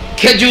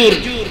 খেজুর,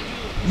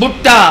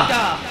 ভুট্টা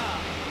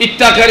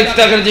ইত্যাকার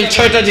ইত্যাকার যে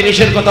 6টা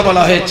জিনিসের কথা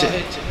বলা হয়েছে,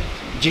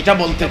 যেটা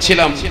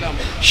বলতেছিলাম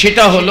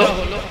সেটা হলো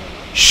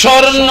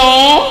স্বর্ণ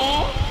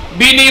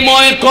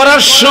বিনিময়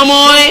করার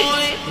সময়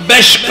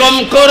বেশ কম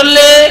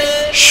করলে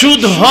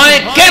সুদ হয়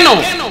কেন?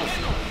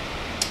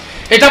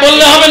 এটা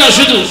বললে হবে না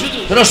শুধু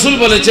রাসূল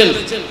বলেছেন,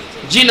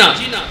 জি না,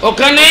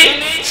 ওখানে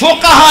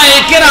ফুকাহায়ে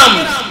কেরাম,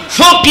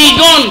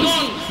 ফকিগণ,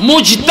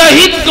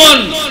 মুজতাহিদগণ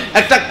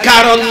একটা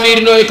কারণ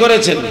নির্ণয়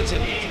করেছেন।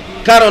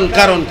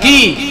 কারণ কি?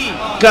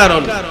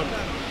 কারণ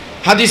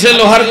হাদিসে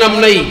লোহার নাম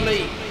নাই,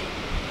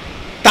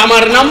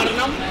 তামার নাম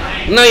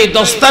নাই,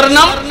 দস্তার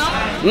নাম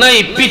নাই,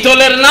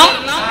 পিতলের নাম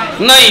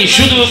নাই,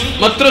 শুধু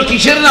মাত্র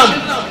কিসের নাম?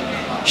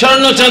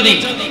 স্বর্ণ চাঁদি।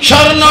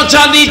 স্বর্ণ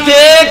চাঁদিতে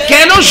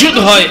কেন সুদ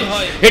হয়?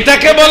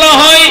 এটাকে বলা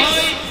হয়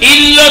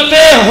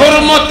ইল্লতে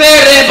হুরমতে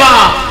রেবা।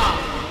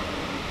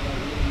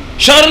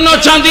 স্বর্ণ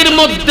চাঁদির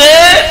মধ্যে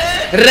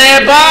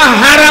রেবা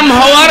হারাম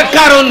হওয়ার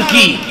কারণ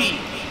কি?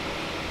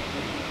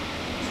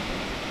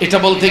 এটা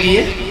বলতে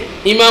গিয়ে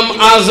ইমাম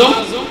আজম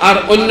আর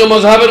অন্য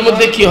মাযহাবের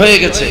মধ্যে কি হয়ে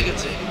গেছে?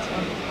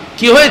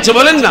 কি হয়েছে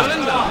বলেন না?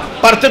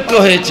 পার্থক্য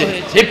হয়েছে।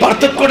 এই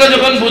পার্থক্যটা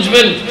যখন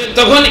বুঝবেন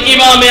তখন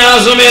ইমামে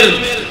আজমের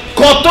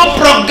কত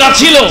প্রজ্ঞা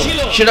ছিল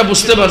সেটা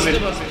বুঝতে পারবেন।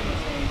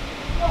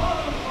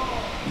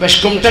 বেশ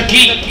কমটা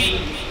কি?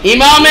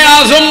 ইমামে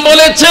আজম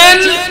বলেছেন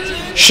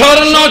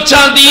স্বর্ণ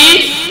চাঁদি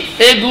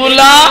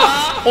এগুলা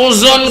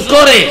ওজন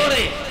করে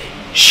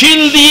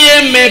শিল দিয়ে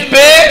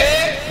মেপে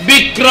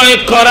বিক্রয়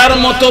করার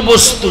মতো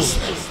বস্তু,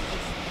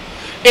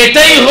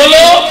 এটাই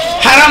হলো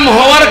হারাম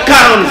হওয়ার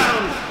কারণ।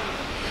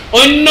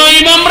 অন্য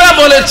ইমামরা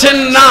বলেছেন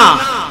না,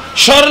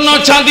 স্বর্ণ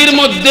চাঁদির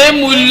মধ্যে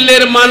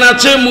মূল্যের মান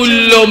আছে,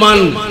 মূল্যমান।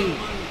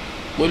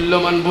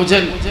 মূল্যমান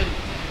বুঝেন?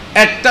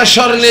 একটা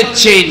স্বর্ণের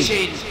চেইন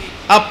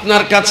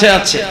আপনার কাছে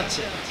আছে,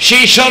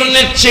 সেই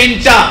স্বর্ণের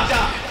চেইনটা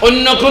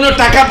অন্য কোনো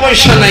টাকা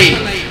পয়সা নাই,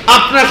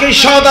 আপনাকে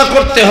সওদা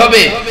করতে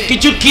হবে,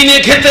 কিছু কিনে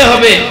খেতে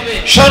হবে।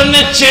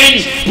 স্বর্ণের চেইন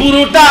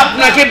পুরোটা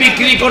আপনাকে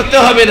বিক্রি করতে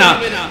হবে না,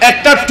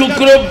 একটা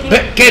টুকরো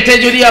কেটে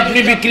যদি আপনি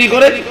বিক্রি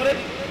করেন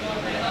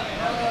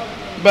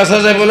বেচা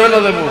যাবে না? না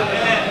দেবো,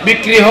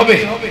 বিক্রি হবে।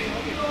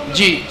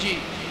 জি,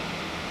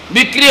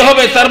 বিক্রি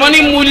হবে। তার মানে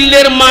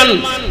মূল্যের মান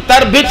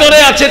তার ভিতরে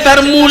আছে, তার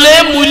মূলে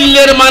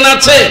মূল্যের মান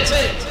আছে।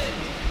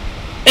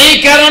 এই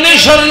কারণে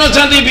স্বর্ণ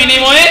চাঁদি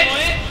বিনিময়ে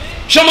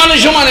সমানে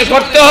সমানে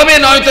করতে হবে,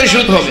 নয়তো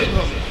সুদ হবে।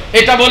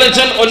 এটা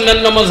বলেছেন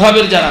অন্যান্য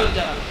মাযহাবের যারা।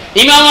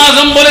 ইমাম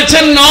আজম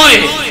বলেছেন নয়,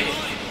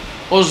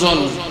 ওজন।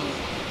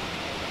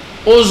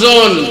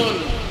 ওজন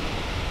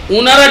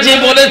উনারা যে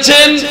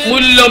বলেছেন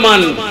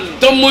মূল্যমান,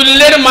 তো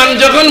মূল্যের মান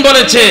যখন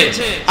বলেছে,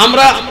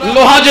 আমরা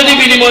লোহা যদি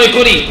বিনিময়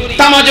করি,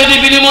 তামা যদি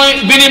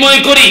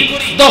বিনিময় করি,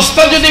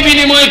 দস্তা যদি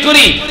বিনিময়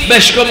করি,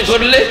 বেশ কম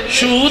করলে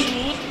সুদ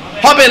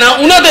হবে না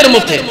উনাদের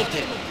মতে।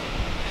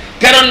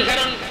 কারণ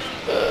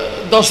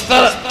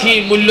দস্তার কি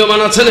মূল্যমান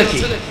আছে নাকি?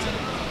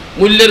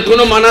 মূল্যের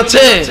কোনো মান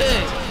আছে?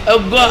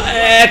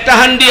 একটা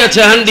হান্ডি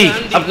আছে, হান্ডি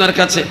আপনার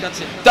কাছে,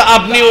 তো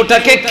আপনি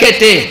ওটাকে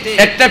কেটে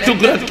একটা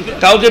টুকরা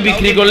কাউকে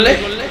বিক্রি করলে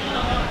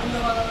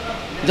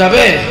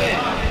যাবে?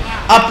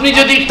 আপনি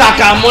যদি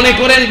টাকা মনে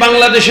করেন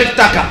বাংলাদেশের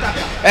টাকা,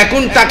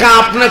 এখন টাকা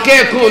আপনাকে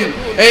এখন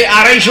এই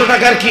 250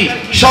 টাকার কি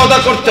সওদা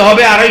করতে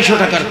হবে, 250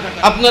 টাকার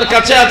আপনার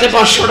কাছে আছে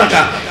 500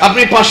 টাকা,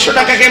 আপনি 500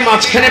 টাকাকে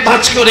মাঝখানে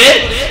ভাঁজ করে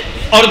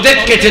অর্ধেক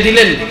কেটে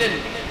দিলেন।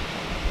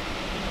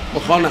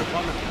 না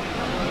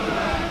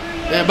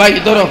ভাই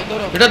ধরো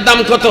এটার দাম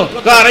কত?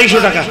 250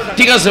 টাকা।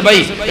 ঠিক আছে ভাই,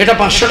 এটা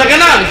 500 টাকা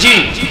না? জি।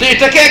 তো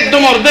এটাকে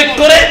একদম অর্ধেক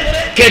করে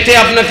কেটে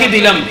আপনাকে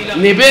দিলাম,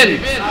 নেবেন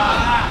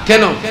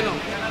কেন?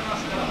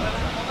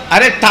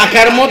 আরে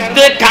টাকার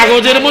মধ্যে,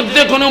 কাগজের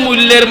মধ্যে কোনো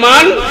মূল্যের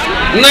মান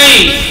নেই।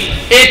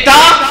 এটা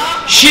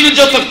শিল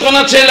যতক্ষণ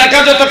আছে,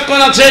 লেখা যতক্ষণ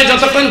আছে,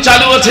 যতক্ষণ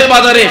চালু আছে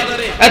বাজারে,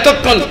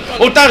 এতক্ষণ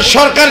ওটা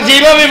সরকার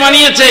যেভাবে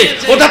বানিয়েছে,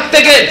 ওটার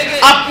থেকে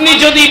আপনি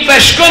যদি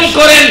বেশ কম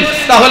করেন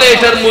তাহলে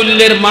এটার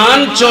মূল্যের মান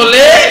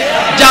চলে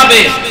যাবে।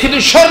 কিন্তু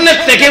স্বর্ণের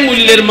থেকে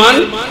মূল্যের মান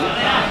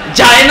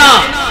যায় না,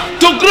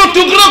 টুকরো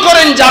টুকরো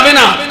করেন যাবে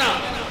না।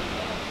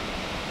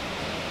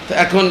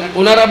 এখন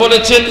ওনারা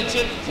বলেছেন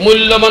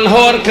মূল্যবান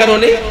হওয়ার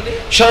কারণে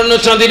স্বর্ণ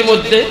চাঁদির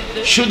মধ্যে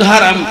সুদ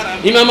হারাম।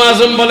 ইমাম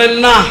আজম বলেন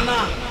না,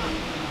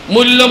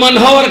 মূল্যবান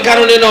হওয়ার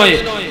কারণে নয়,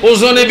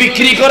 ওজনে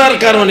বিক্রি করার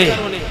কারণে।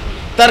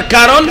 তার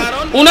কারণ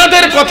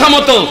উনাদের কথা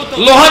মতো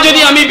লোহা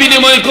যদি আমি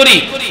বিনিময় করি,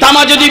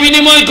 তামা যদি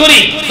বিনিময় করি,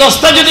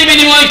 দস্তা যদি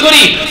বিনিময়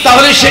করি,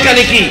 তাহলে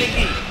সেখানে কি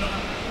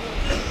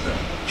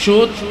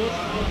সুদ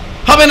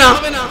হবে না?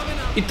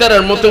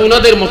 ইতারার মতে,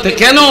 উনাদের মতে।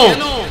 কেন?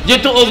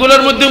 যেহেতু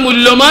ওগুলোর মধ্যে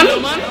মূল্যমান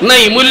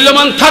নাই,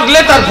 মূল্যমান থাকলে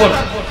তারপর।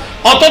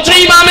 অথচ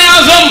ইমামে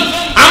আজম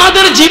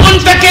আমাদের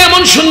জীবনটাকে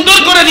এমন সুন্দর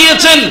করে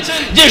দিয়েছেন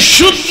যে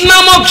সুদ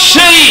নামক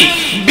সেই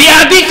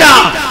ব্যাধিটা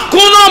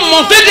কোন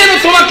মতে যেন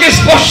তোমাকে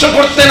স্পর্শ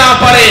করতে না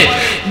পারে।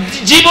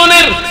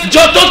 জীবনের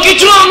যত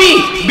কিছু আমি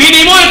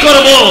বিনিময়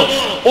করব,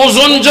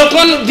 ওজন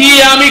যখন দিয়ে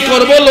আমি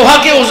করব,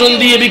 লোহাকে ওজন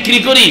দিয়ে বিক্রি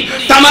করি,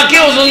 তামাকে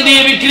ওজন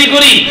দিয়ে বিক্রি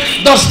করি,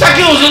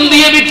 দস্তাকে ওজন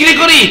দিয়ে বিক্রি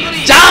করি,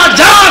 যা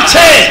যা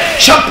আছে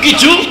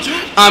সবকিছু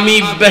আমি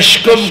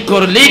বেশকম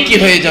করলেই কি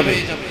হয়ে যাবে?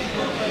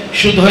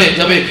 সুদ হয়ে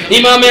যাবে।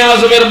 ইমামে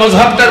আজমের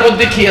মাযহাবটার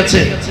মধ্যে কি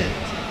আছে?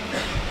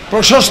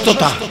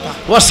 প্রশস্ততা,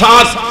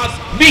 ওয়াসাত,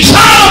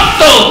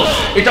 বিশালত্ব।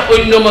 এটা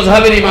অন্য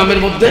মাযহাবের ইমামের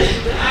মধ্যে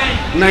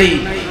নাই।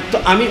 তো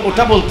আমি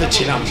ওটা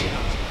বলতেছিলাম,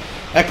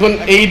 এখন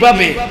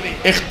এইভাবে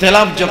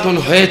ইখতিলাফ যখন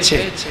হয়েছে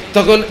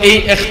তখন এই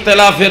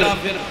ইখতিলাফের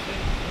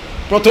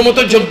প্রথমত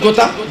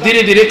যোগ্যতা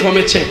ধীরে ধীরে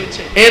কমেছে,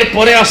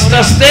 এরপরে আস্তে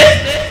আস্তে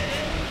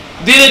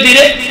ধীরে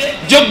ধীরে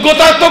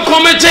যোগ্যতা তো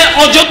কমেছে,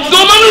 অযোগ্য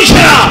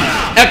মানুষেরা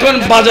এখন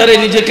বাজারে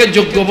নিজেকে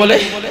যোগ্য বলে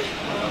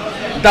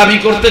দাবি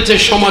করতেছে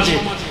সমাজে।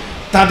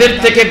 তাদের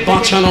থেকে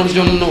বাঁচানোর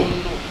জন্য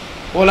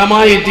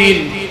ওলামায়ে দ্বীন,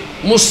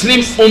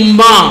 মুসলিম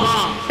উম্মাহ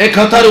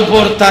একতার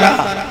উপর তারা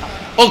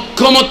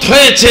ঐক্যমত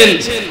হয়েছেন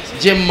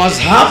যে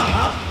মাযহাব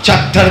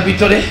চারটার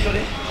ভিতরে,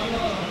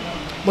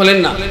 বলেন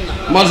না,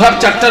 মাযহাব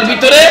চারটার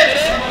ভিতরে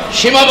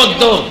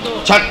সীমাবদ্ধ,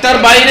 চারটার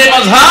বাইরে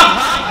মাযহাব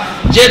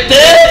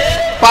যেতে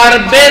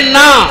পারবে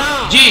না।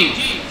 জি,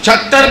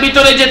 চারটার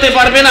ভিতরে যেতে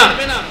পারবে না,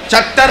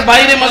 চারটার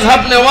বাইরে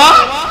মাযহাব নেওয়া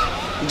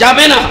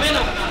যাবে না।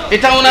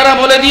 এটা ওনারা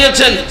বলে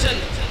দিয়েছেন,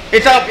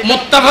 এটা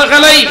মুত্তাফাক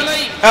আলাইহি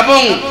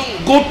এবং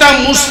গোটা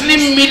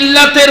মুসলিম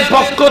মিল্লাতের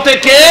পক্ষ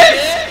থেকে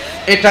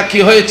এটা কি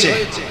হয়েছে?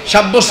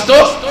 সাব্যস্ত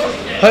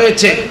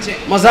হয়েছে।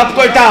 মাযহাব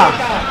কয়টা?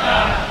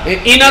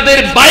 ইনাদের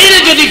বাইরে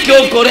যদি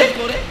কেউ করে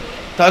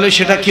তাহলে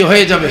সেটা কি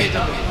হয়ে যাবে?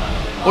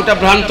 ওটা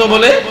ভ্রান্ত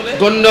বলে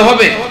গণ্য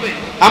হবে।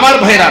 আমার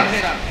ভাইরা,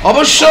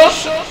 অবশ্য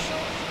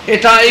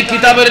এটা এই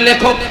কিতাবের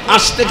লেখক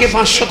আজ থেকে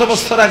 500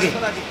 বছর আগে,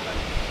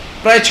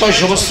 প্রায়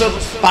 600 বছর,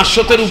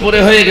 500-এর উপরে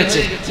হয়ে গেছে,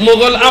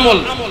 মুঘল আমল,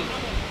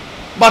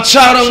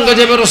 বাদশাহ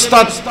আওরঙ্গজেবের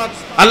ওস্তাদ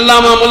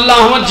আল্লামা মোল্লা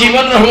আহমদ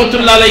জীবন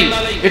রহমতুল্লাহ আলাইহি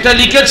এটা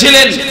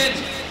লিখেছিলেন।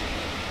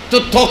 তো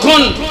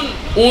তখন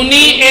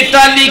উনি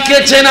এটা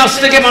লিখেছেন আজ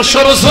থেকে 500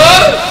 বছর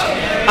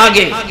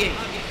আগে।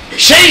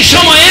 সেই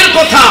সময়ের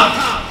কথা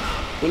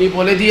উনি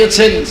বলে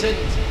দিয়েছেন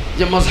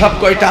যে মাযহাব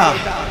কয়টা?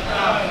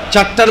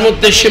 চারটার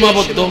মধ্যে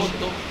সীমাবদ্ধ।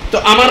 তো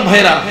আমার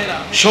ভাইরা,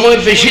 সময়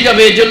বেশি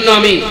যাবে, এই জন্য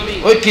আমি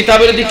ওই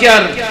কিতাবের দিকে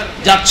আর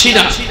যাচ্ছি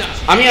না।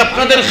 আমি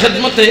আপনাদের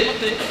খেদমতে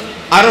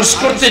আরজ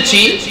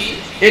করতেছি,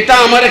 এটা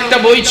আমার একটা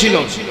বই ছিল,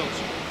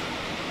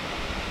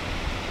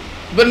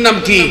 বইয়ের নাম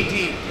কি?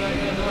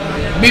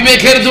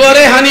 বিবেকের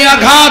দুয়ারে হানি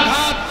আঘাত।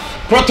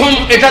 প্রথম,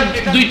 এটা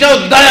 2টা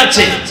অধ্যায়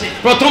আছে।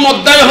 প্রথম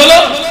অধ্যায় হলো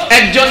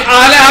একজন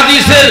আহলে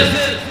হাদিসের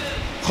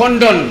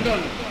খণ্ডন,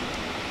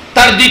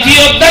 তার দ্বিতীয়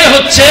অধ্যায়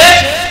হচ্ছে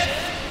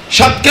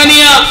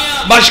সাতকানিয়া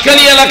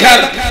বাঁশখালী এলাকার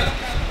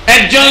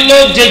একজন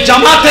লোক, যে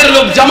জামাতের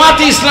লোক,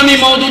 জামাতে ইসলামী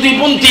মওদুদি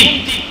পন্থী,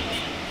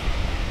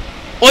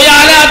 ওই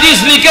আহলে হাদিস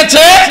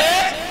লিখেছে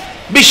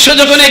বিশ্ব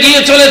যখন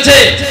এগিয়ে চলেছে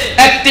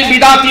একটি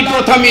বিদাতি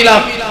প্রথা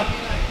মিলাদ,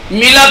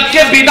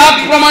 মিলাদকে বিদাত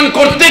প্রমাণ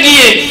করতে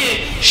গিয়ে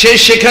সে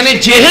সেখানে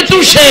যেহেতু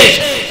সে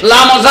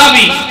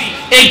লামাযাবি,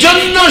 এই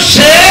জন্য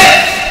সে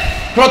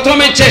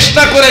প্রথমে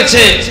চেষ্টা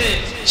করেছে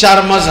 4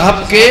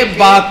 মাযহাবকে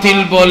বাতিল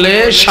বলে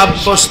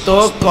সাব্যস্ত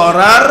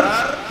করার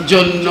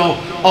জন্য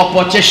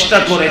অপচেষ্টা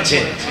করেছে।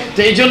 তো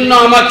এই জন্য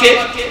আমাকে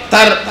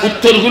তার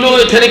উত্তরগুলো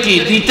এখানে কি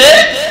দিতে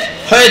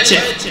হয়েছে।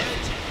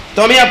 তো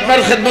আমি আপনার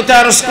খেদমতে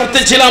আরজ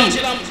করতেছিলাম,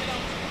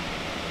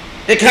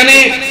 এখানে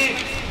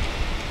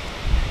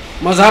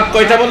মাযহাব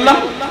কয়টা বললাম?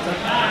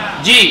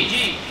 জি,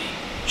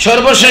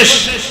 সর্বশেষ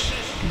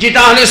যেটা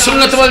আহলে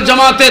সুন্নাত ওয়াল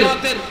জামাতের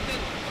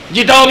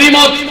যেটা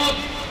অভিমত,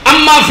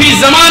 আম্মা ফি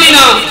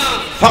জামানিনা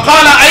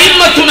ফাকালা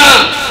আইম্মাতুনা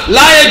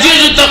লা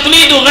ইয়াজুজু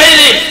তাকলিদু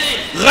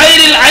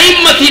গায়রিল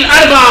আইম্মাতিল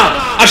আরবা'a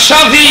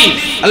আশ-শাফিঈ,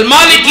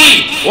 আল-মালিকি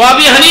ওয়া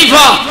আবি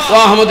হানিফা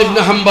ওয়া আহমদ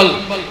ইবনে হাম্বল।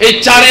 এই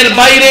চারের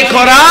বাইরে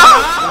করা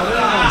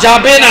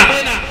যাবে না।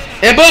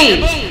 এবং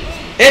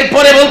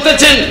এরপরে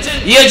বলতেছেন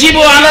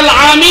ইয়াজিবু আলাল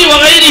আমি ওয়া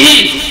গায়রিহি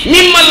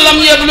মিম্মান লাম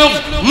ইয়াবলুগ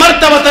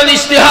মারতাবাতাল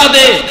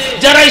ইজতিহাদে,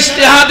 যারা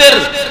ইজতিহাদের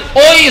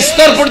ওই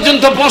স্তর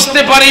পর্যন্ত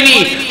পৌঁছতে পারেনি,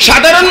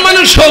 সাধারণ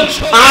মানুষ হোক,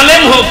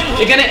 আলেম হোক।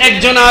 এখানে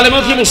একজন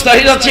আলেমও কি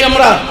মুস্তাহিদ আছি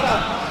আমরা?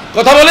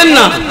 কথা বলেন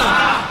না।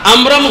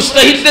 আমরা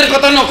মুস্তাহিদদের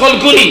কথা নকল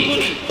করি,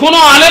 কোন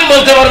আলেম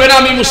বলতে পারবে না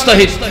আমি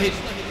মুস্তাহিদ,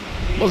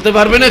 বলতে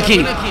পারবে না কি?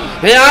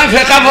 হ্যাঁ,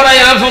 ফিকহ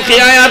পড়ায়,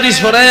 ফিকহ, হাদিস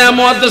পড়ায়,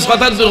 মুহাদ্দিস,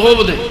 ফাতার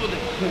দুরগবদে,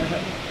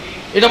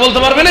 এটা বলতে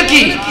পারবে না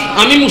কি?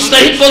 আমি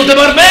মুস্তাহিদ বলতে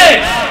পারবে?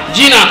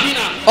 জি না।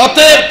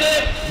 অতএব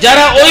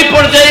যারা ওই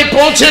পর্যায়ে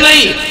পৌঁছে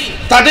নাই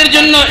তাদের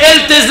জন্য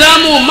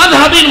ইলতিজামু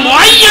মাযহাবিন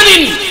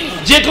মুআয়্যানিন,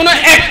 যে কোনো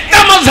একটা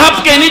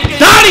মাযহাবকে,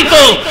 নির্ধারিত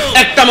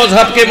একটা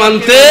মাযহাবকে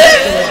মানতে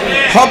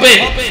হবে,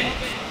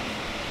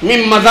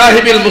 মিন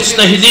মাযাহিবিল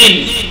মুস্তাহিদিন।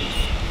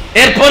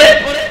 এরপরে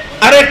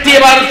আরেকটি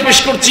ইবারত পেশ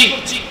করছি,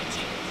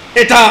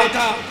 এটা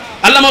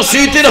আল্লামা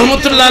সুয়ুতী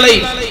রাহমাতুল্লাহ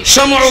আলাইহি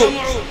শামউ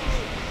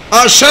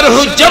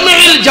শারহু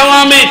জামঈল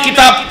জাওয়ামি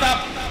কিতাব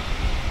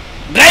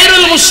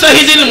গায়রুল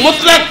মুস্তাহিদিল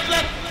মুতলাক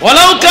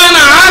ওয়ালাউ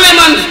কানা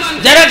আলিমান,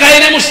 যারা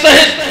গায়রে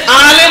মুস্তাহিদ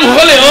আলেম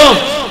হলেও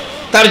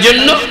তার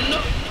জন্য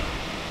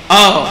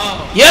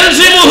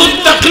ইয়ালজিমুহু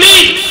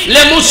তাকলিদ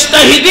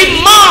লিমুস্তাহিদিন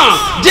মা,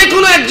 যে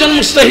কোনো একজন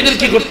মুস্তাহিদের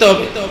কি করতে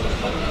হবে?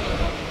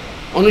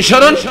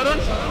 অনুসরণ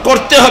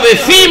করতে হবে।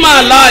 ফিমা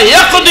লা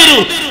ইয়াকদিরু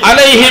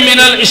আলাইহি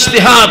মিনাল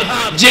ইজতিহাদ,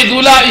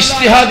 যেগুলা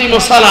ইজতিহাদি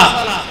মাসালা,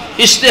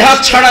 ইজতিহাদ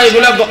ছাড়া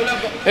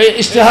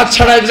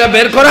এগুলা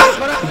বের করা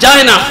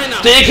যায় না।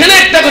 তো এখানে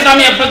একটা কথা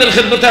আমি আপনাদের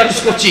খেদমতে আরজ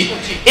করছি,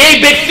 এই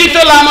ব্যক্তি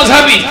তো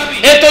লামাযহাবী,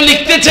 এ তো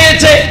লিখতে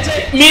চেয়েছে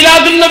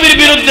মিলাদুন নবীর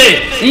বিরুদ্ধে।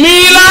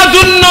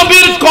 মিলাদুন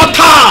নবীর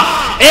কথা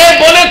এ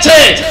বলেছে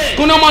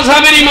কোন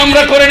মাযহাবের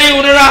ইমামরা করে নেই,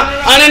 ওনারা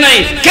আনে নাই।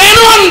 কেন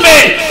আনবে?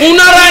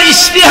 ওনারা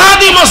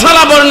ইজতিহাদি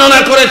মাসালা বর্ণনা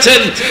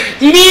করেছেন।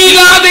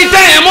 মিলাদ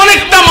এটা এমন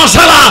একটা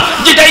মাসালা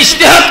যেটা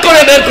ইজতিহাদ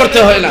করে বের করতে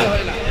হয় না,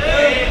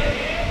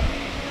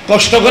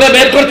 কষ্ট করে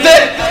বের করতে।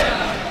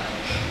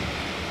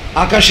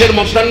 আকাশের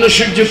মধ্যাহ্ন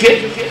সূর্যকে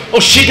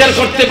অস্বীকার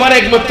করতে পারে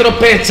একমাত্র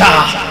পেঁচা।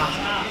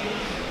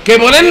 কে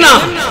বলেন না?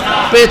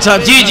 পেঁচা।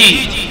 জি জি।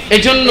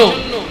 এজন্য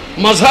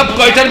মাযহাব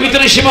কয়টার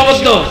ভিতরে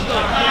সীমাবদ্ধ?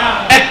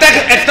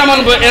 একটা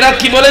মানবো। এরা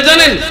কি বলে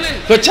জানেন?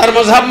 চার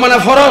মাযহাব মানে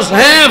ফরজ।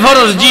 হ্যাঁ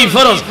ফরজ, জি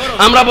ফরজ,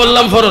 আমরা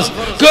বললাম ফরজ।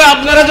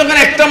 আপনারা যখন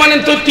একটা মানেন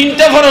তো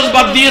তিনটা ফরজ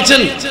বাদ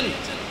দিয়েছেন।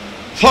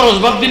 ফরজ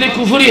বাদ দিলে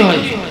কুফরি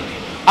হয়।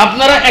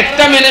 আপনারা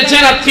একটা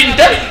মেনেছেন আর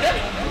তিনটা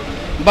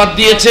বাদ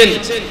দিয়েছেন।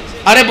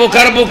 আরে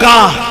বোকার বোকা,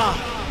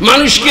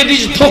 মানুষকে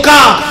দিস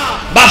ধোঁকা।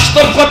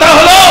 বাস্তব কথা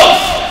হলো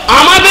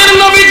আমাদের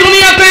নবী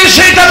দুনিয়াতে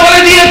সেটা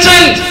বলে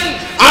দিয়েছেন,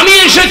 আমি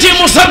এসেছি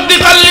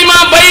মুসাদ্দিকাল লিমা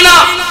বাইনা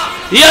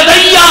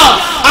ইয়াদাইয়া,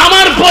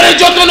 আমার পরে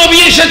যত নবী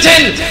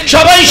এসেছেন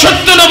সবাই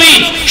সত্য নবী,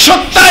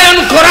 সত্যায়ন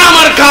করা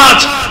আমার কাজ।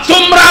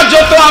 তোমরা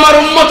যত আমার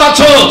উম্মত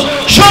আছো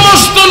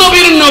সমস্ত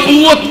নবীর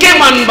নবুয়তকে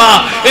মানবা।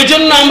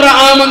 এজন্য আমরা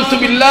আমানতু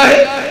বিল্লাহি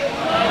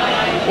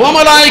ওয়া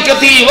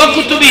মালাইকাতিহি ওয়া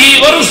কুতুবিহি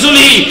ওয়া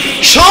রুসুলিহি,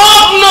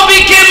 সব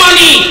নবীকে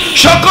মানি,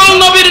 সকল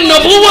নবীর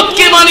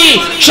নবুয়তকে মানি,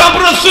 সব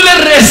রাসূলের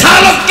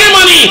রিসালাতকে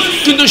মানি,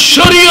 কিন্তু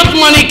শরীয়ত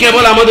মানি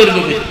কেবল আমাদের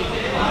নবী।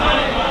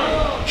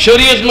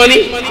 শরীয়ত মানি,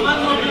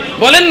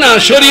 বলেন না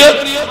শরীয়ত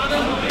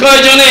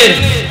কয়জনের?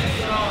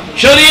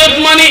 শরীয়ত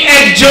মানি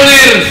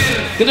একজনের,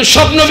 কিন্তু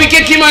সব নবীকে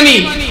কি মানি?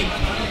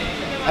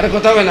 আরে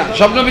কথা হবে না।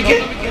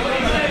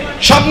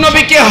 সব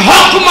নবীকে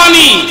হক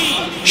মানি,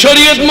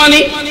 শরীয়ত মানি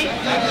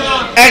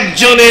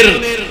একজনের।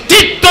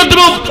 ঠিক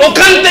তদ্রূপ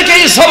ওখান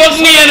থেকেই সবক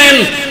নিয়ে নেন।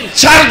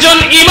 চারজন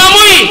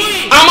ইমামই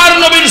আমার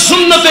নবীর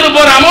সুন্নতের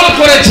উপর আমল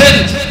করেছেন,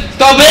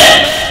 তবে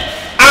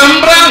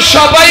আমরা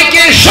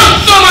সবাইকে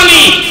সত্য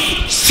মানি।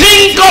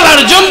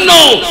 শৃঙ্খলার জন্য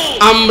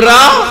আমরা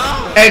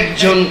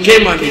একজনকে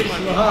মানি,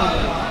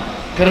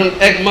 কারণ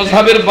এক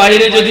মাযহাবের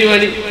বাইরে যদি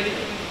মানি,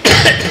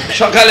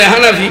 সকালে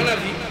হানাফি,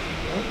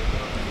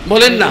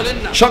 বলেন না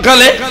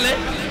সকালে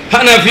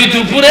হানাফি,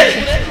 দুপুরে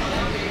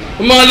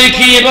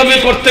মালিকি, এভাবে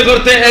করতে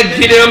করতে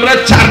একদিনে আমরা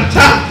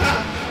চারটা,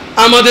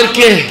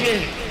 আমাদেরকে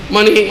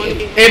মানে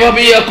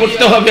এভাবে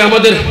করতে হবে,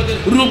 আমাদের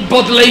রূপ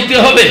বদলাইতে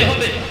হবে।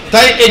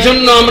 তাই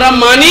এজন্য আমরা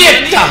মানি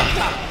একটা,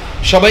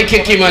 সবাইকে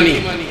কি মানি?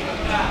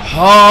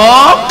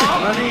 হক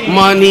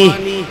মানি।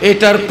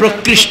 এটার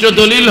প্রকৃষ্ট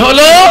দলিল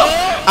হলো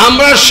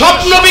আমরা সব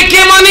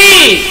নবীকে মানি,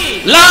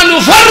 লা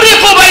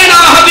নুফাররিকু বাইনা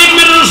আহাদিন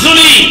মির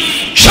রুসুলি,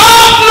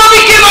 সব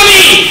নবীকে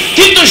মানি,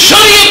 কিন্তু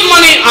শরীয়ত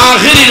মানি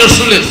আখিরি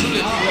রাসূলের।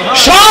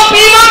 সব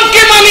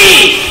ইমামকে মানি,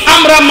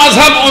 আমরা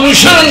মাযহাব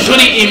অনুসরণ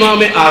করি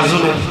ইমামে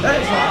আযমের।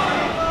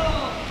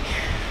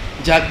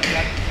 যাক,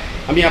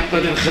 আমি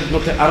আপনাদের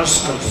খেদমতে আরজ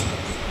করব,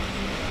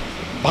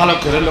 ভালো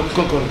করে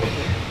লক্ষ্য করবেন।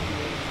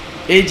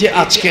 এই যে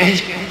আজকে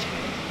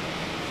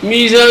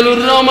মিজানুর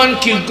রহমান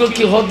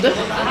কি হদ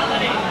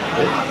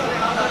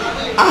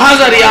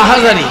আহাজারি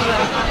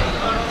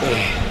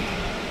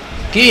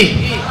কি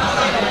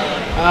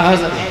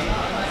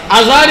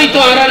আজারি তো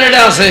আরানেডে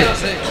আছে,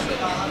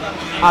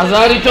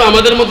 আজারি তো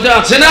আমাদের মধ্যে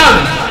আছে না।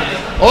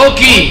 ও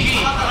কি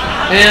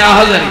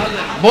আহাজারি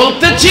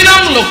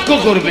বলতেছিলাম, লক্ষ্য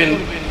করবেন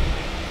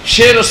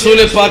সে রাসূল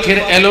পাকের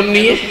এলম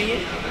নিয়ে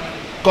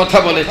কথা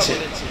বলেছে,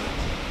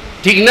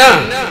 ঠিক না?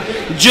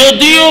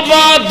 যদিও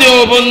বা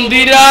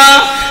দেওবন্দিরা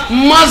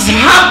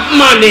মাযহাব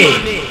মানে,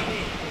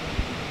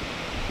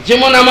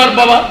 যেমন আমার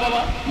বাবা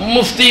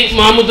মুফতি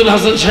মাহমুদুল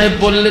হাসান সাহেব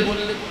বললেন,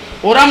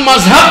 ওরা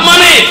মাযহাব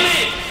মানে,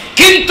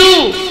 কিন্তু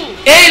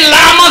এই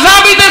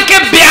লামাযহাবীদেরকে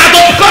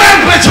বেয়াদব করার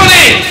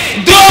পেছনে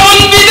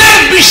দেওবন্দিদের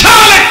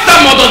বিশাল একটা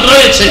মদদ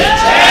রয়েছে।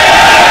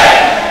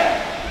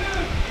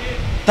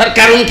 তার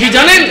কারণ কি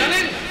জানেন?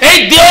 এই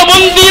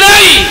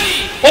দেওবন্দিরাই,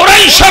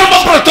 ওরাই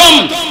সর্বপ্রথম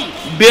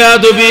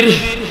বেয়াদবির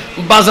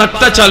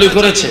বাজারটা চালু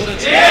করেছে।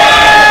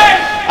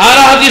 আর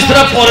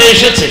হাদিসরা পরে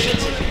এসেছে,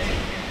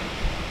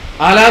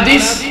 আল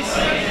হাদিস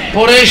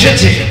পরে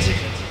এসেছে।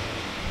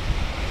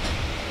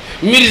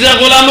 মির্জা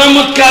গোলাম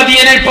আহমদ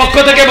কাদিয়ানের পক্ষ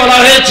থেকে বলা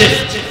হয়েছে,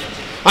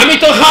 আমি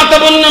তো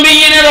খাতাবুন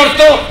নবিয়্যিনের অর্থ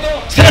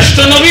শ্রেষ্ঠ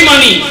নবী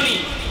মানি,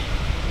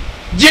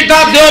 যেটা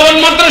দেওবন্দ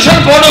মাদ্রাসার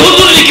বড়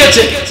হুজুর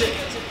লিখেছে।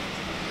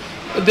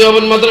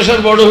 দেওবন্দ মাদ্রাসার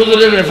বড়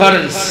হুজুরের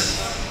রেফারেন্স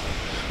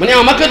মানে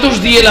আমাকে দোষ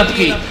দিয়ে লাভ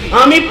কি?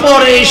 আমি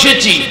পরে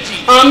এসেছি,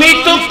 আমি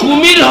তো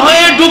কুমির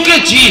হয়ে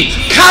ঢুকেছি,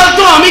 খাল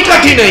তো আমি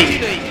কাটি নাই।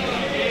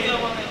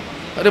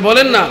 আরে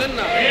বলেন না,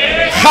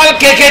 খাল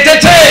কে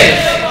কেটেছে?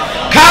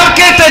 খাল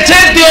কেটেছে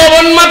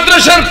দেওবন্দ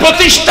মাদ্রাসার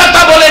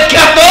প্রতিষ্ঠাতা বলে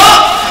খ্যাত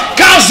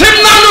কাসেম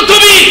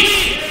নানুতুবি।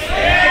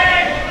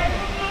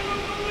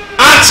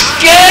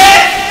 আজকে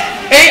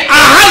এই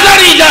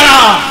আহাজারি যারা,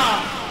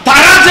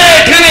 তারা যে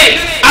এখানে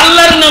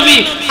আল্লাহর নবী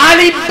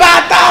আলিফ বা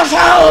তা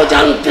সাও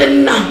জানতেন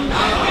না,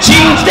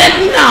 চিনতেন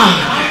না,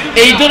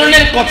 এই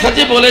ধরনের কথা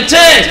যে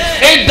বলেছে,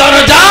 এই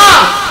দরজা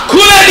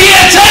খুলে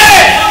দিয়েছে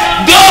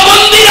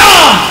দেওবন্দিরা।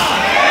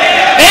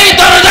 এই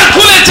দরজা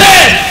খুলেছে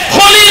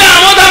খলিল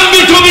আহমদ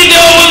আম্বিটুবি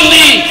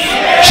দেওবন্দি।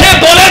 সে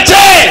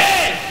বলেছে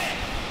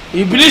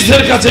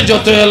ইবলিসের কাছে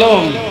যত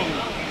এলম,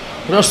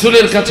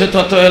 রাসূলের কাছে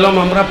তত এলম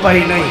আমরা পাই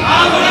নাই।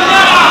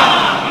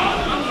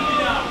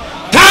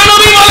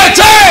 থানবী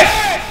বলেছে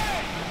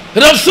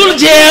রাসূল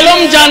যে এলম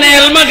জানে,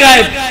 এলমে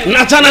গায়েব,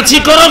 নাচানাচি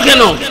করো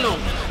কেন?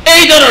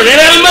 এই ধরনের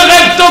এলমে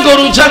গায়েব তো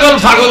গরু ছাগল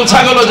পাগল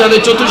ছাগলও জানে,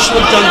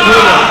 চতুষ্পদ জানতে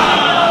না।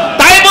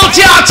 তাই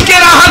বলছি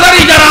আজকের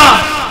আহাজারি যারা,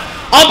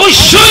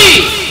 অবশ্যই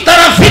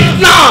তারা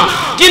ফিতনা,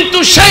 কিন্তু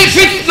সেই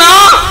ফিতনা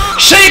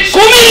সেই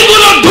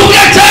কুমিরগুলো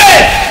ঢুকেছে,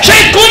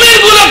 সেই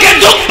কুমিরগুলোকে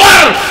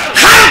ঢুকবার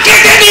খাল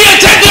কেটে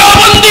দিয়েছে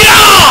দেওবন্দিরা।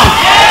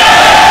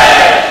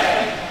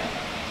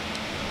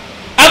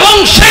 এবং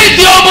সেই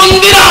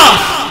দেওবন্দিরা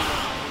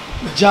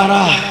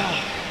যারা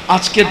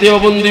আজকে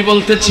দেওবন্দি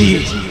বলতেছি,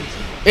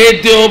 এই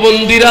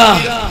দেওবন্দিরা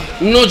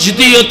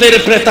নজদিয়তের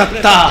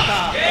প্রেতাত্মা,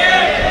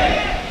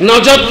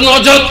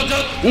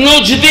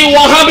 নজদি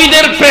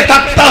ওয়াহাবিদের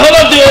প্রেতাত্মা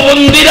হলো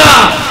দেওবন্দিরা।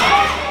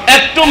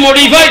 একটু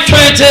মডিফাইড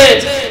হয়েছে,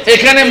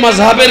 এখানে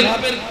মাযহাবের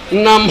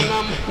নাম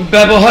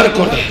ব্যবহার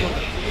করে,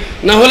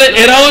 না হলে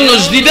এরাও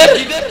নজদিদের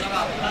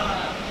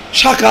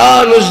শাখা,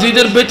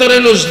 নজদিদের ভেতরে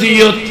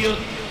নজদিয়ত।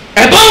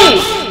 এবং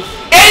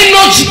এই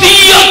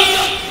নজদিয়ত,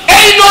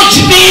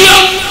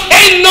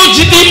 এই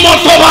নজদি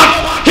মতবাদ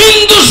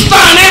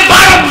হিন্দুস্তানে,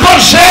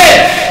 ভারতবর্ষে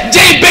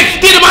যে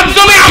ব্যক্তির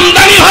মাধ্যমে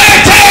আমদানি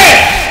হয়েছে,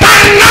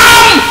 তার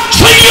নাম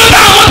সৈয়দ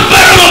আহমদ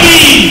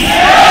বেরলভী।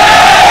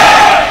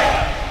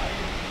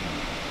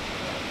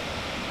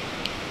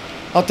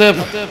 অতএব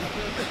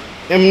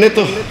এমনি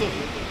তো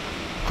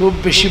খুব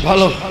বেশি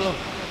ভালো,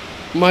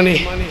 মানে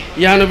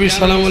ইয়া নবী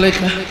সালাম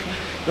আলাইকা,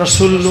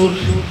 রাসূল নূর,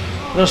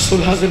 রাসূল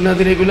হাজির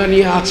নাদির, এগুলা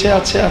নিয়ে আছে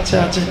আছে আছে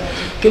আছে,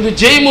 কিন্তু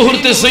যেই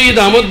মুহূর্তে সৈয়দ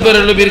আহমদ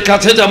বেরলভীর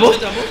কাছে যাব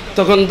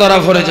তখন ধরা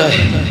পড়ে যায়।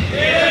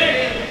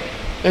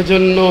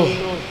 এজন্য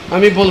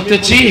আমি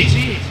বলতেছি,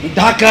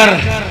 ঢাকার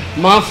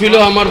মাহফিলও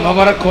আমার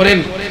বাবারা করেন,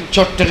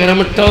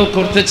 চট্টগ্রামেরটাও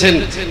করতেছেন,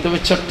 তবে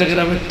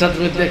চট্টগ্রামেরটার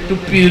মধ্যে একটু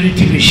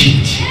পিউরিটি বেশি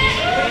আছে,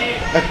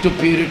 একটু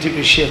পিউরিটি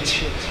বেশি আছে।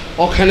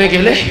 ওখানে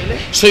গেলে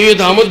সৈয়দ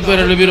আহমদ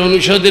বেরলভীর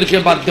অনুসারীদেরকে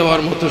বাদ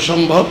দেওয়ার মতো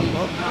সম্ভব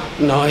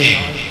নয়।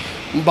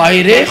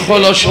 বাইরে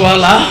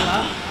খলসওয়ালা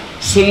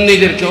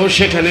সুন্নিদেরকেও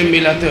সেখানে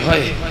মিলাতে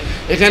হয়।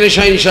 এখানে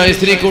শাহিনশাহ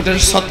স্ত্রী কোটের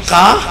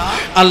সদকা,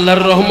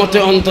 আল্লাহর রহমতে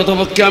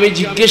অন্ততপক্ষে আমি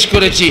জিজ্ঞেস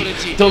করেছি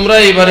তোমরা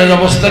এবারের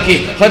অবস্থা কি?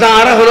 হয়তো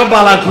আর হলো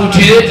বালা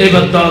কুঠিয়ে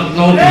এবার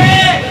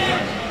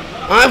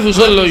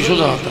ফুসল লই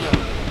সোজা হতো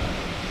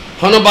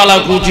হন বালা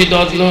কুচি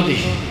দদ নদী।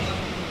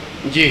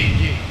 জি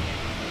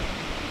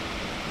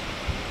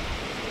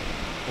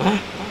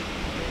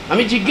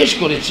আমি জিজ্ঞেস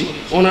করেছি,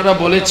 ওনারা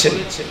বলেছেন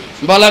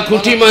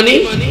বালাকুটি মানি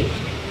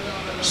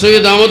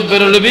সৈয়দ আহমদ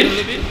বেরলভীর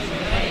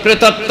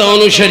প্রেতাত্মা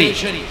অনুসারী,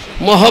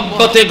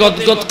 মহব্বতে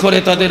গদগদ করে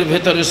তাদের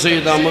ভেতরে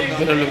সৈয়দ আহমদ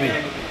বেরলভী।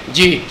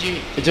 জি,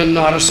 এজন্য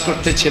আরজ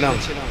করতেছিলাম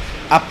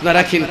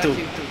আপনারা কিন্তু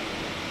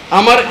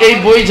আমার এই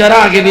বই যারা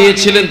আগে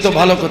নিয়েছিলেন তো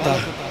ভালো কথা,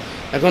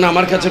 এখন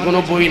আমার কাছে কোনো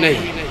বই নাই,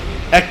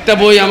 একটা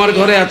বই আমার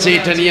ঘরে আছে,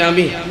 এটা নিয়ে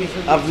আমি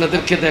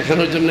আপনাদেরকে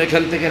দেখানোর জন্য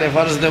এখান থেকে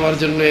রেফারেন্স দেওয়ার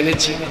জন্য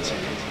এনেছি।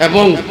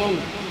 এবং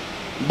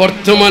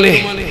বর্তমানে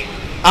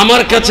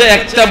আমার কাছে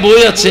একটা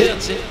বই আছে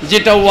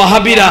যেটা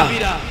ওয়াহাবিরা,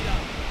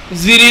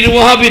 জিরির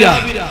ওয়াহাবিরা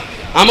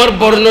আমার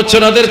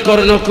বর্ণচরাদের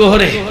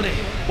কর্ণকুহরে,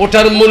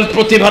 ওটার মূল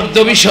প্রতিপাদ্য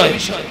বিষয়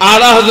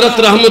আলা হযরত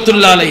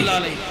রহমতুল্লাহ আলাইহি,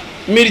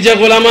 মির্জা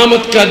গোলাম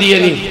আহমদ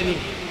কাদিয়ানী,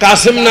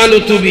 কাসেম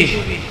নানুতুবি,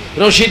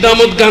 রশিদ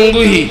আহমদ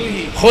গাঙ্গুহি,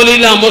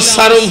 খলিল আহমদ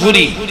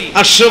সারমপুরি,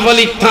 আশরাফ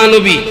আলী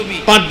থানবী,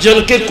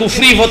 পাঁচজনকে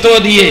কুফরি ফতোয়া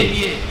দিয়ে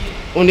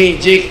উনি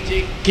যে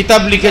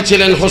কিতাব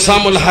লিখেছিলেন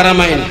হোসামুল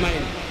হারামাইন।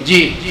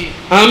 জি,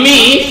 আমি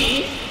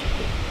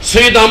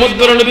সৈয়দ আহমদ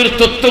বেরলভীর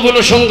তত্ত্বগুলো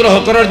সংগ্রহ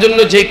করার জন্য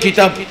যে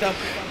কিতাব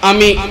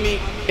আমি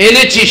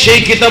এনেছি, সেই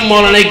কিতাব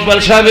মাওলানা ইকবাল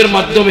সাহেবের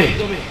মাধ্যমে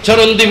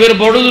চরণদ্বীপের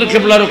বড়দুর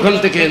কেবলার ওখান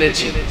থেকে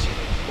এনেছি,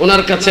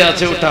 ওনার কাছে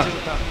আছে, ওটা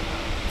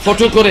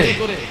ফটো করে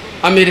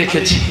আমি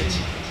রেখেছি।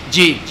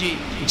 জি,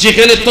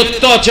 যেখানে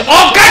তত্ত্ব আছে,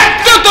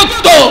 অকাট্য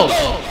তত্ত্ব,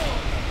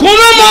 কোন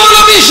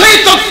মৌলবী সেই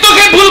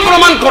তত্ত্বকে ভুল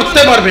প্রমাণ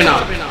করতে পারবে না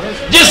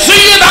যে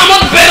সৈয়দ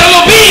আহমদ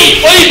বেরলভী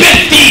ওই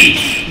ব্যক্তি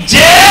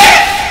যে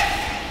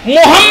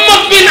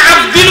মুহাম্মদ বিন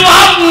আব্দুল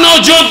ওয়াহাব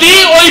নজদি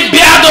ওই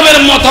বেয়াদবের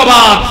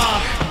মতবাদ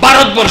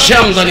ভারতবর্ষে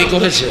আমদানি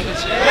করেছে।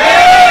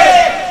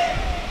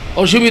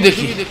 অসুবিধা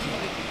কি?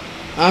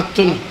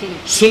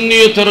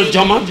 সুন্নিয়তের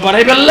জামাত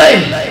বাড়াই বেল্লাই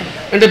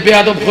এটা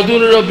বেয়াদব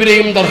হুজুর নবীর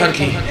এম দরকার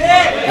কি?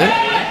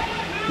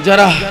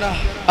 যারা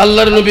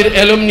আল্লাহর নবীর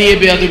এলম নিয়ে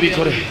বেয়াদবি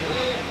করে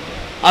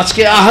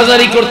আজকে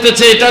আহাজারি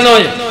করতেছে, এটা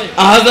নয়।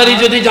 আহাজারি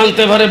যদি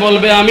জানতে পারে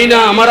বলবে আমি না,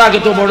 আমার আগে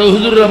তো বড়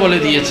হুজুররা বলে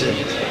দিয়েছে,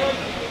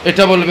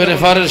 এটা বলবে,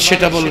 রেফারেন্স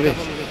সেটা বলবে।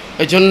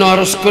 এই জন্য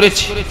আরজ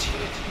করেছি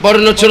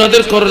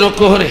বর্ণচোরাদের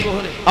কর্ণকুহরে।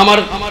 আমার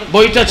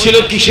বইটা ছিল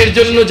কিসের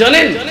জন্য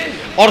জানেন?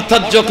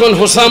 অর্থাৎ যখন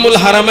হোসামুল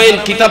হারামাইন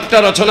কিতাবটা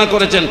রচনা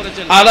করেছেন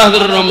আলা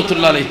হযরত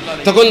রহমাতুল্লাহ আলাইহি,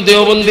 তখন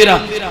দেওবন্দিরা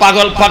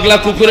পাগল পাগলা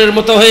কুকুরের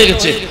মতো হয়ে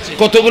গেছে,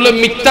 কতগুলো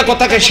মিথ্যা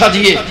কথাকে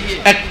সাজিয়ে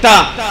একটা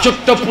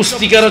ছোট্ট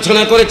পুস্তিকা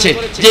রচনা করেছে,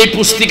 যেই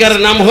পুস্তিকার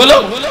নাম হলো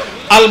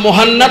আল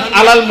মুহান্নাদ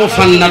আলাল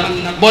মুফান্নাদ।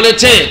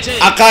 বলেছে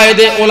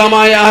আকায়েদে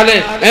ওলামায়ে আহলে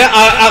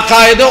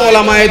আকায়েদে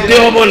ওলামায়ে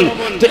দেওবন্দ।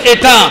 তো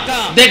এটা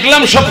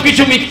দেখলাম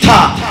সবকিছু মিথ্যা।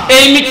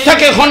 এই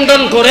মিথ্যাকে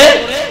খণ্ডন করে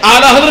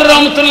আলা হযরত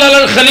রহমাতুল্লাহ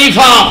আলাইহির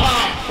খলিফা,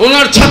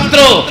 ওনার ছাত্র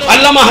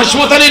আল্লামা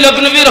হাশমত আলী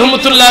লখনবী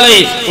রহমাতুল্লাহ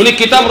আলাইহি, উনি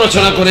কিতাব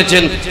রচনা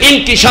করেছেন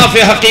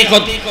ইনকিশাফে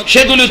হাকিকত।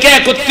 সেগুলোকে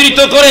একত্রিত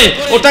করে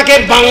ওটাকে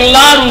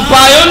বাংলার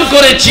রূপায়ণ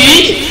করেছি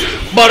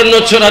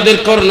বর্ণচোরাদের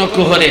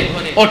কর্ণকুহরে।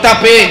 ওটা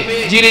পেয়ে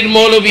জিরির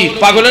মৌলবী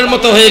পাগলের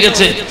মতো হয়ে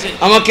গেছে,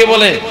 আমাকে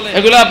বলে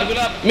এগুলা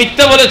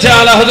মিথ্যা বলেছে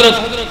আলা হযরত।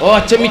 ও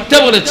আচ্ছা, মিথ্যা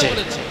বলেছে,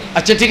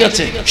 আচ্ছা ঠিক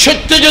আছে,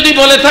 সত্য যদি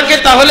বলে থাকে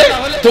তাহলে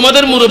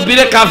তোমাদের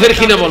মুরব্বীরা কাফের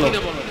কিনা বলো।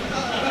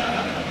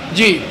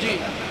 জি,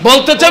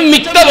 বলতে চাই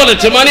মিথ্যা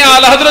বলেছে, মানে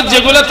আলা হযরত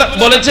যেগুলো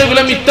বলেছে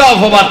এগুলো মিথ্যা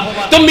অপবাদ।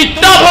 তো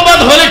মিথ্যা অপবাদ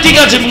হলে ঠিক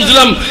আছে,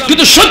 বুঝলাম,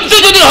 কিন্তু সত্য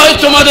যদি হয়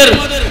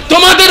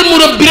তোমাদের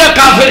মুরব্বীরা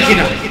কাফের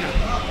কিনা।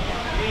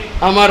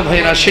 আমার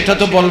ভাইরা, সেটা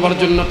তো বলবার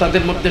জন্য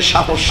তাদের মধ্যে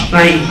সাহস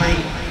নাই।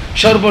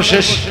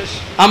 সর্বশেষ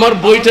আমার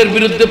বইটার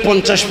বিরুদ্ধে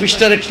 50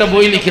 পৃষ্ঠার একটা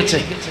বই লিখেছে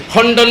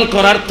খণ্ডন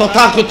করার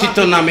তথাকথিত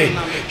নামে।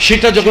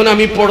 সেটা যখন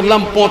আমি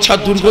পড়লাম পচা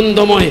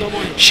দুর্গন্ধময়,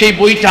 সেই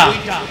বইটা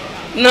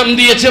নাম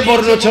দিয়েছে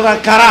বর্ণচোরা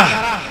কারা,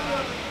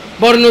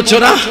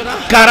 বর্ণচোরা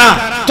কারা।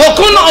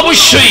 তখন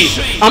অবশ্যই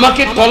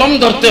আমাকে কলম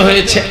ধরতে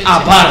হয়েছে,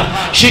 আবার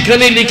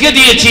সেখানে লিখে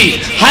দিয়েছি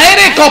হায়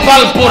রে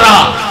কপাল পোড়া,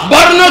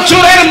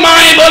 বর্ণচোরের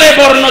মায় বলে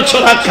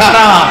বর্ণচোরা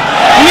কারা।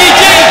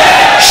 নিজে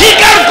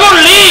স্বীকার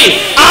করলি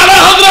আলা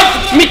হযরত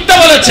মিথ্যা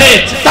বলেছে,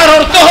 তার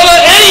অর্থ হলো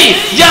এই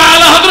যে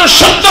আলা হযরত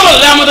সত্য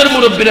বললে আমাদের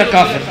মুরব্বীরা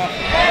কাফের।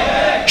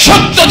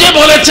 সত্য যে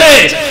বলেছে,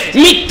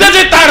 মিথ্যা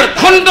যে তার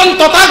খণ্ডন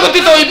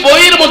তথাকথিত ওই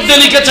বইয়ের মধ্যে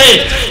লিখেছে,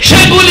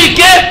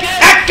 সেগুলিকে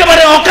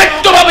একেবারে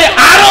অকাট্যভাবে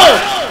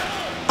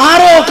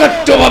আরো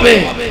অকাট্যভাবে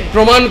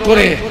প্রমাণ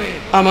করে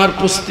আমার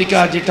পুস্তিকা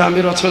যেটা আমি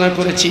রচনা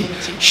করেছি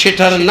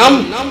সেটার নাম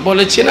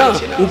বলেছি না,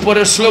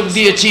 উপরে শ্লোক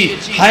দিয়েছি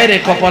হায় রে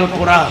কপাল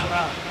পোড়া,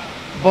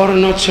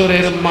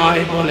 বর্ণচোরের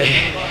মায় বলে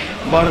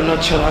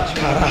বর্ণচোরা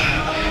কারা।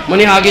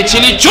 মানে আগে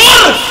ছিলি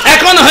চোর,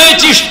 এখন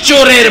হয়েছিস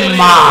চোরের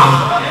মা।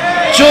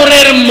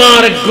 চোরের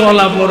মার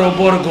গলা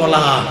বরাবর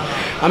গলা।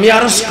 আমি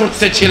আরজ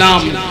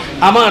করতেছিলাম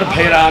আমার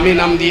ভাইরা, আমি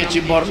নাম দিয়েছি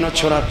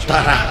বর্ণচোরা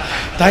তারা।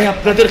 তাই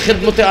আপনাদের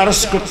খেদমতে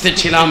আরজ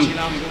করতেছিলাম,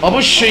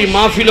 অবশ্যই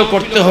মাহফিলও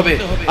করতে হবে।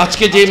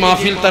 আজকে যে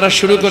মাহফিল তারা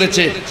শুরু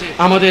করেছে,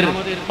 আমাদের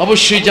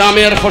অবশ্যই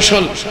জামিয়ার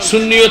ফসল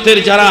সুন্নিয়তের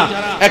যারা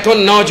এখন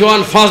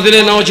নওজওয়ান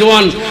ফাজিলে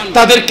নওজওয়ান,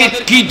 তাদেরকে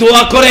কি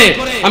দোয়া করে,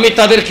 আমি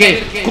তাদেরকে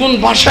কোন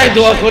ভাষায়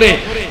দোয়া করে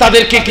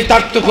তাদেরকে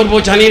কৃতার্থ করব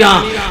জানি না।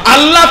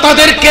 আল্লাহ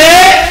তাদেরকে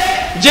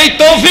যেই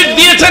তৌফিক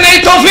দিয়েছেন, এই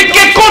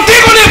তৌফিককে কোটি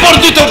গুণে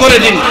বর্ধিত করে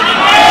দিন।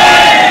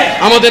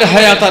 আমাদের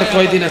হায়াত আর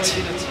কয়দিন আছে?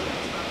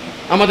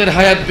 আমাদের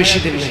হায়াত বেশি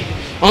দিন নেই।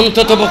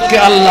 অন্তত পক্ষে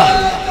আল্লাহ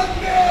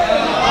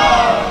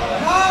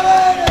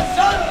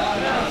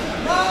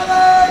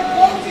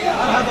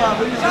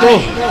তো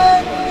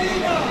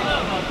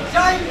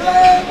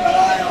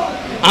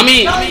আমি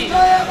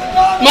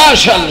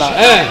মাশাআল্লাহ,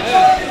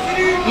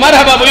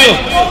 মারহাবা বলিও।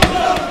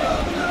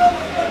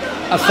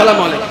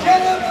 আসসালামু আলাইকুম,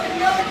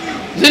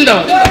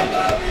 জিন্দাবাদ।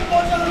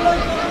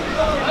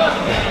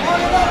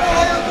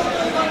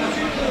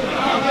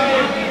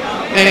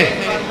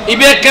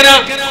 ইবেকেরা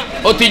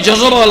অতি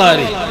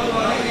জজবালারি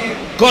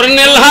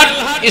কর্নেলহাট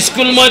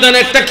স্কুল ময়দানে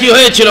একটা কি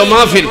হয়েছিল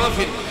মাহফিল।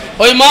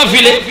 ওই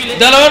মাহফিলে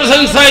দেলাওয়ার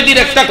হোসেন সাইদির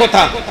একটা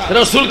কথা,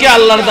 রাসূলকে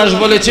আল্লাহর দাস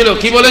বলেছিল।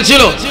 কি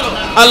বলেছিল?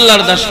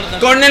 আল্লাহর দাস।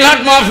 কর্নেলহাট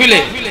মাহফিলে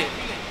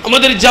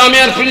আমাদের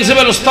জামিয়ার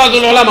principal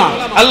উস্তাদুল Ulama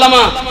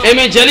Allama M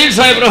A Jalil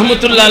সাহেব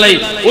রহমতুল্লাহ আলাইহি,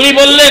 উনি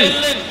বললেন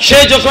সে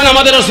যখন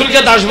আমাদের রাসূলকে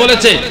দাস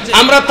বলেছে,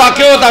 আমরা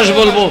তাকেও দাস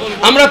বলবো,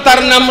 আমরা তার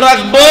নাম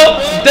রাখবো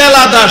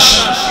দেলা দাস।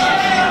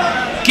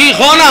 কি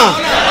খনা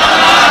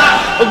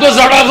ওগো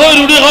জড়া ভই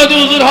রুড়ি হয়তো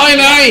হুজুর হয়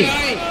নাই,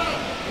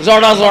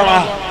 জড়া জড়া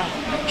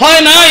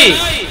হয় নাই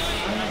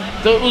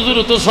তো হুজুর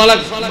তো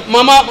সালাক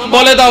মামা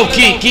বলে দাও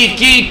কি কি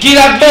কি কি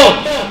রাখবো?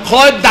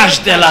 হয় দাস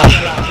দেলা।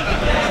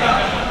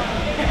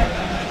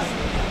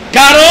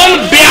 কারণ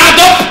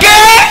বেয়াদবকে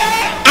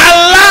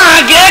আল্লাহ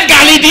আগে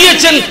গালি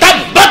দিয়েছেন,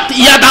 তাব্বাত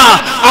ইয়াদা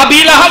আবি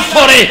লাহাব,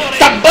 পরে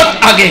তাব্বাত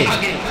আগে।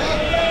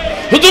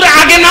 হুজুর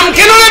আগে নাম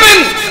কেন নেবেন?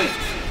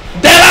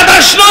 দেলা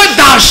দাস নয়,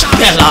 দাস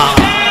দেলা।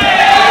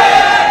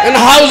 এন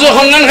হাউস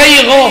হন্নান খাই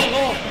গো,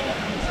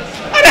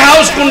 আরে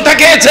হাউস কোনটা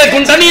খেয়েছে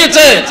কোনটা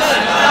নিয়েছে?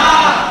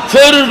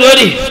 ফরুর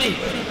গরি।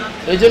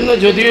 এই জন্য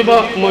যদিও বা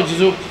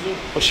মজজুব,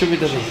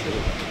 অসুবিধা নেই।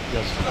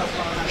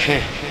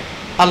 হ্যাঁ,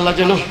 আল্লাহ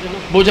যেন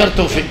বোঝার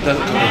তৌফিক দান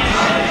করেন।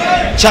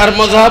 চার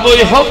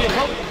মাযহাবই হোক,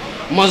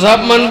 মাযহাব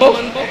মানব,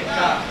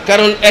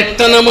 কারণ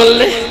একটা না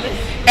মানলে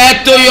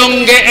এতই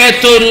অঙ্গে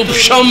এত রূপ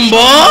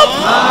সম্ভব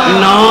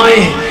নয়।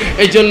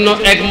 এই জন্য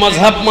এক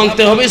মাযহাব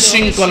মানতে হবে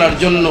শৃঙ্খলার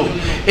জন্য।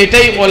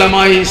 এটাই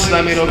ওলামায়ে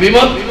ইসলামের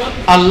অভিমত।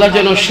 আল্লাহ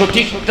যেন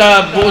সঠিকটা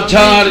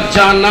বোঝার,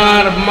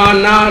 জানার,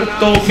 মানার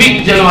তৌফিক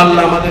যেন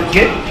আল্লাহ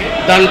আমাদেরকে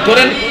দান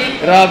করেন।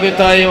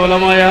 রাবেতায়ে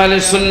ওলামায়ে আহলে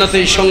সুন্নাত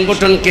এই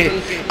সংগঠনকে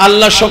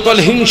আল্লাহ সকল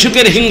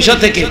হিংসুকের হিংসা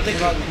থেকে,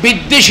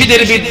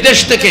 বিদ্বেষীদের বিদ্বেষ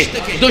থেকে,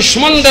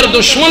 দুশমনদের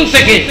দুশমন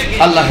থেকে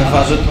আল্লাহ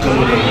হেফাজত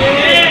করুন।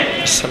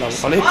 আসসালামু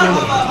আলাইকুম।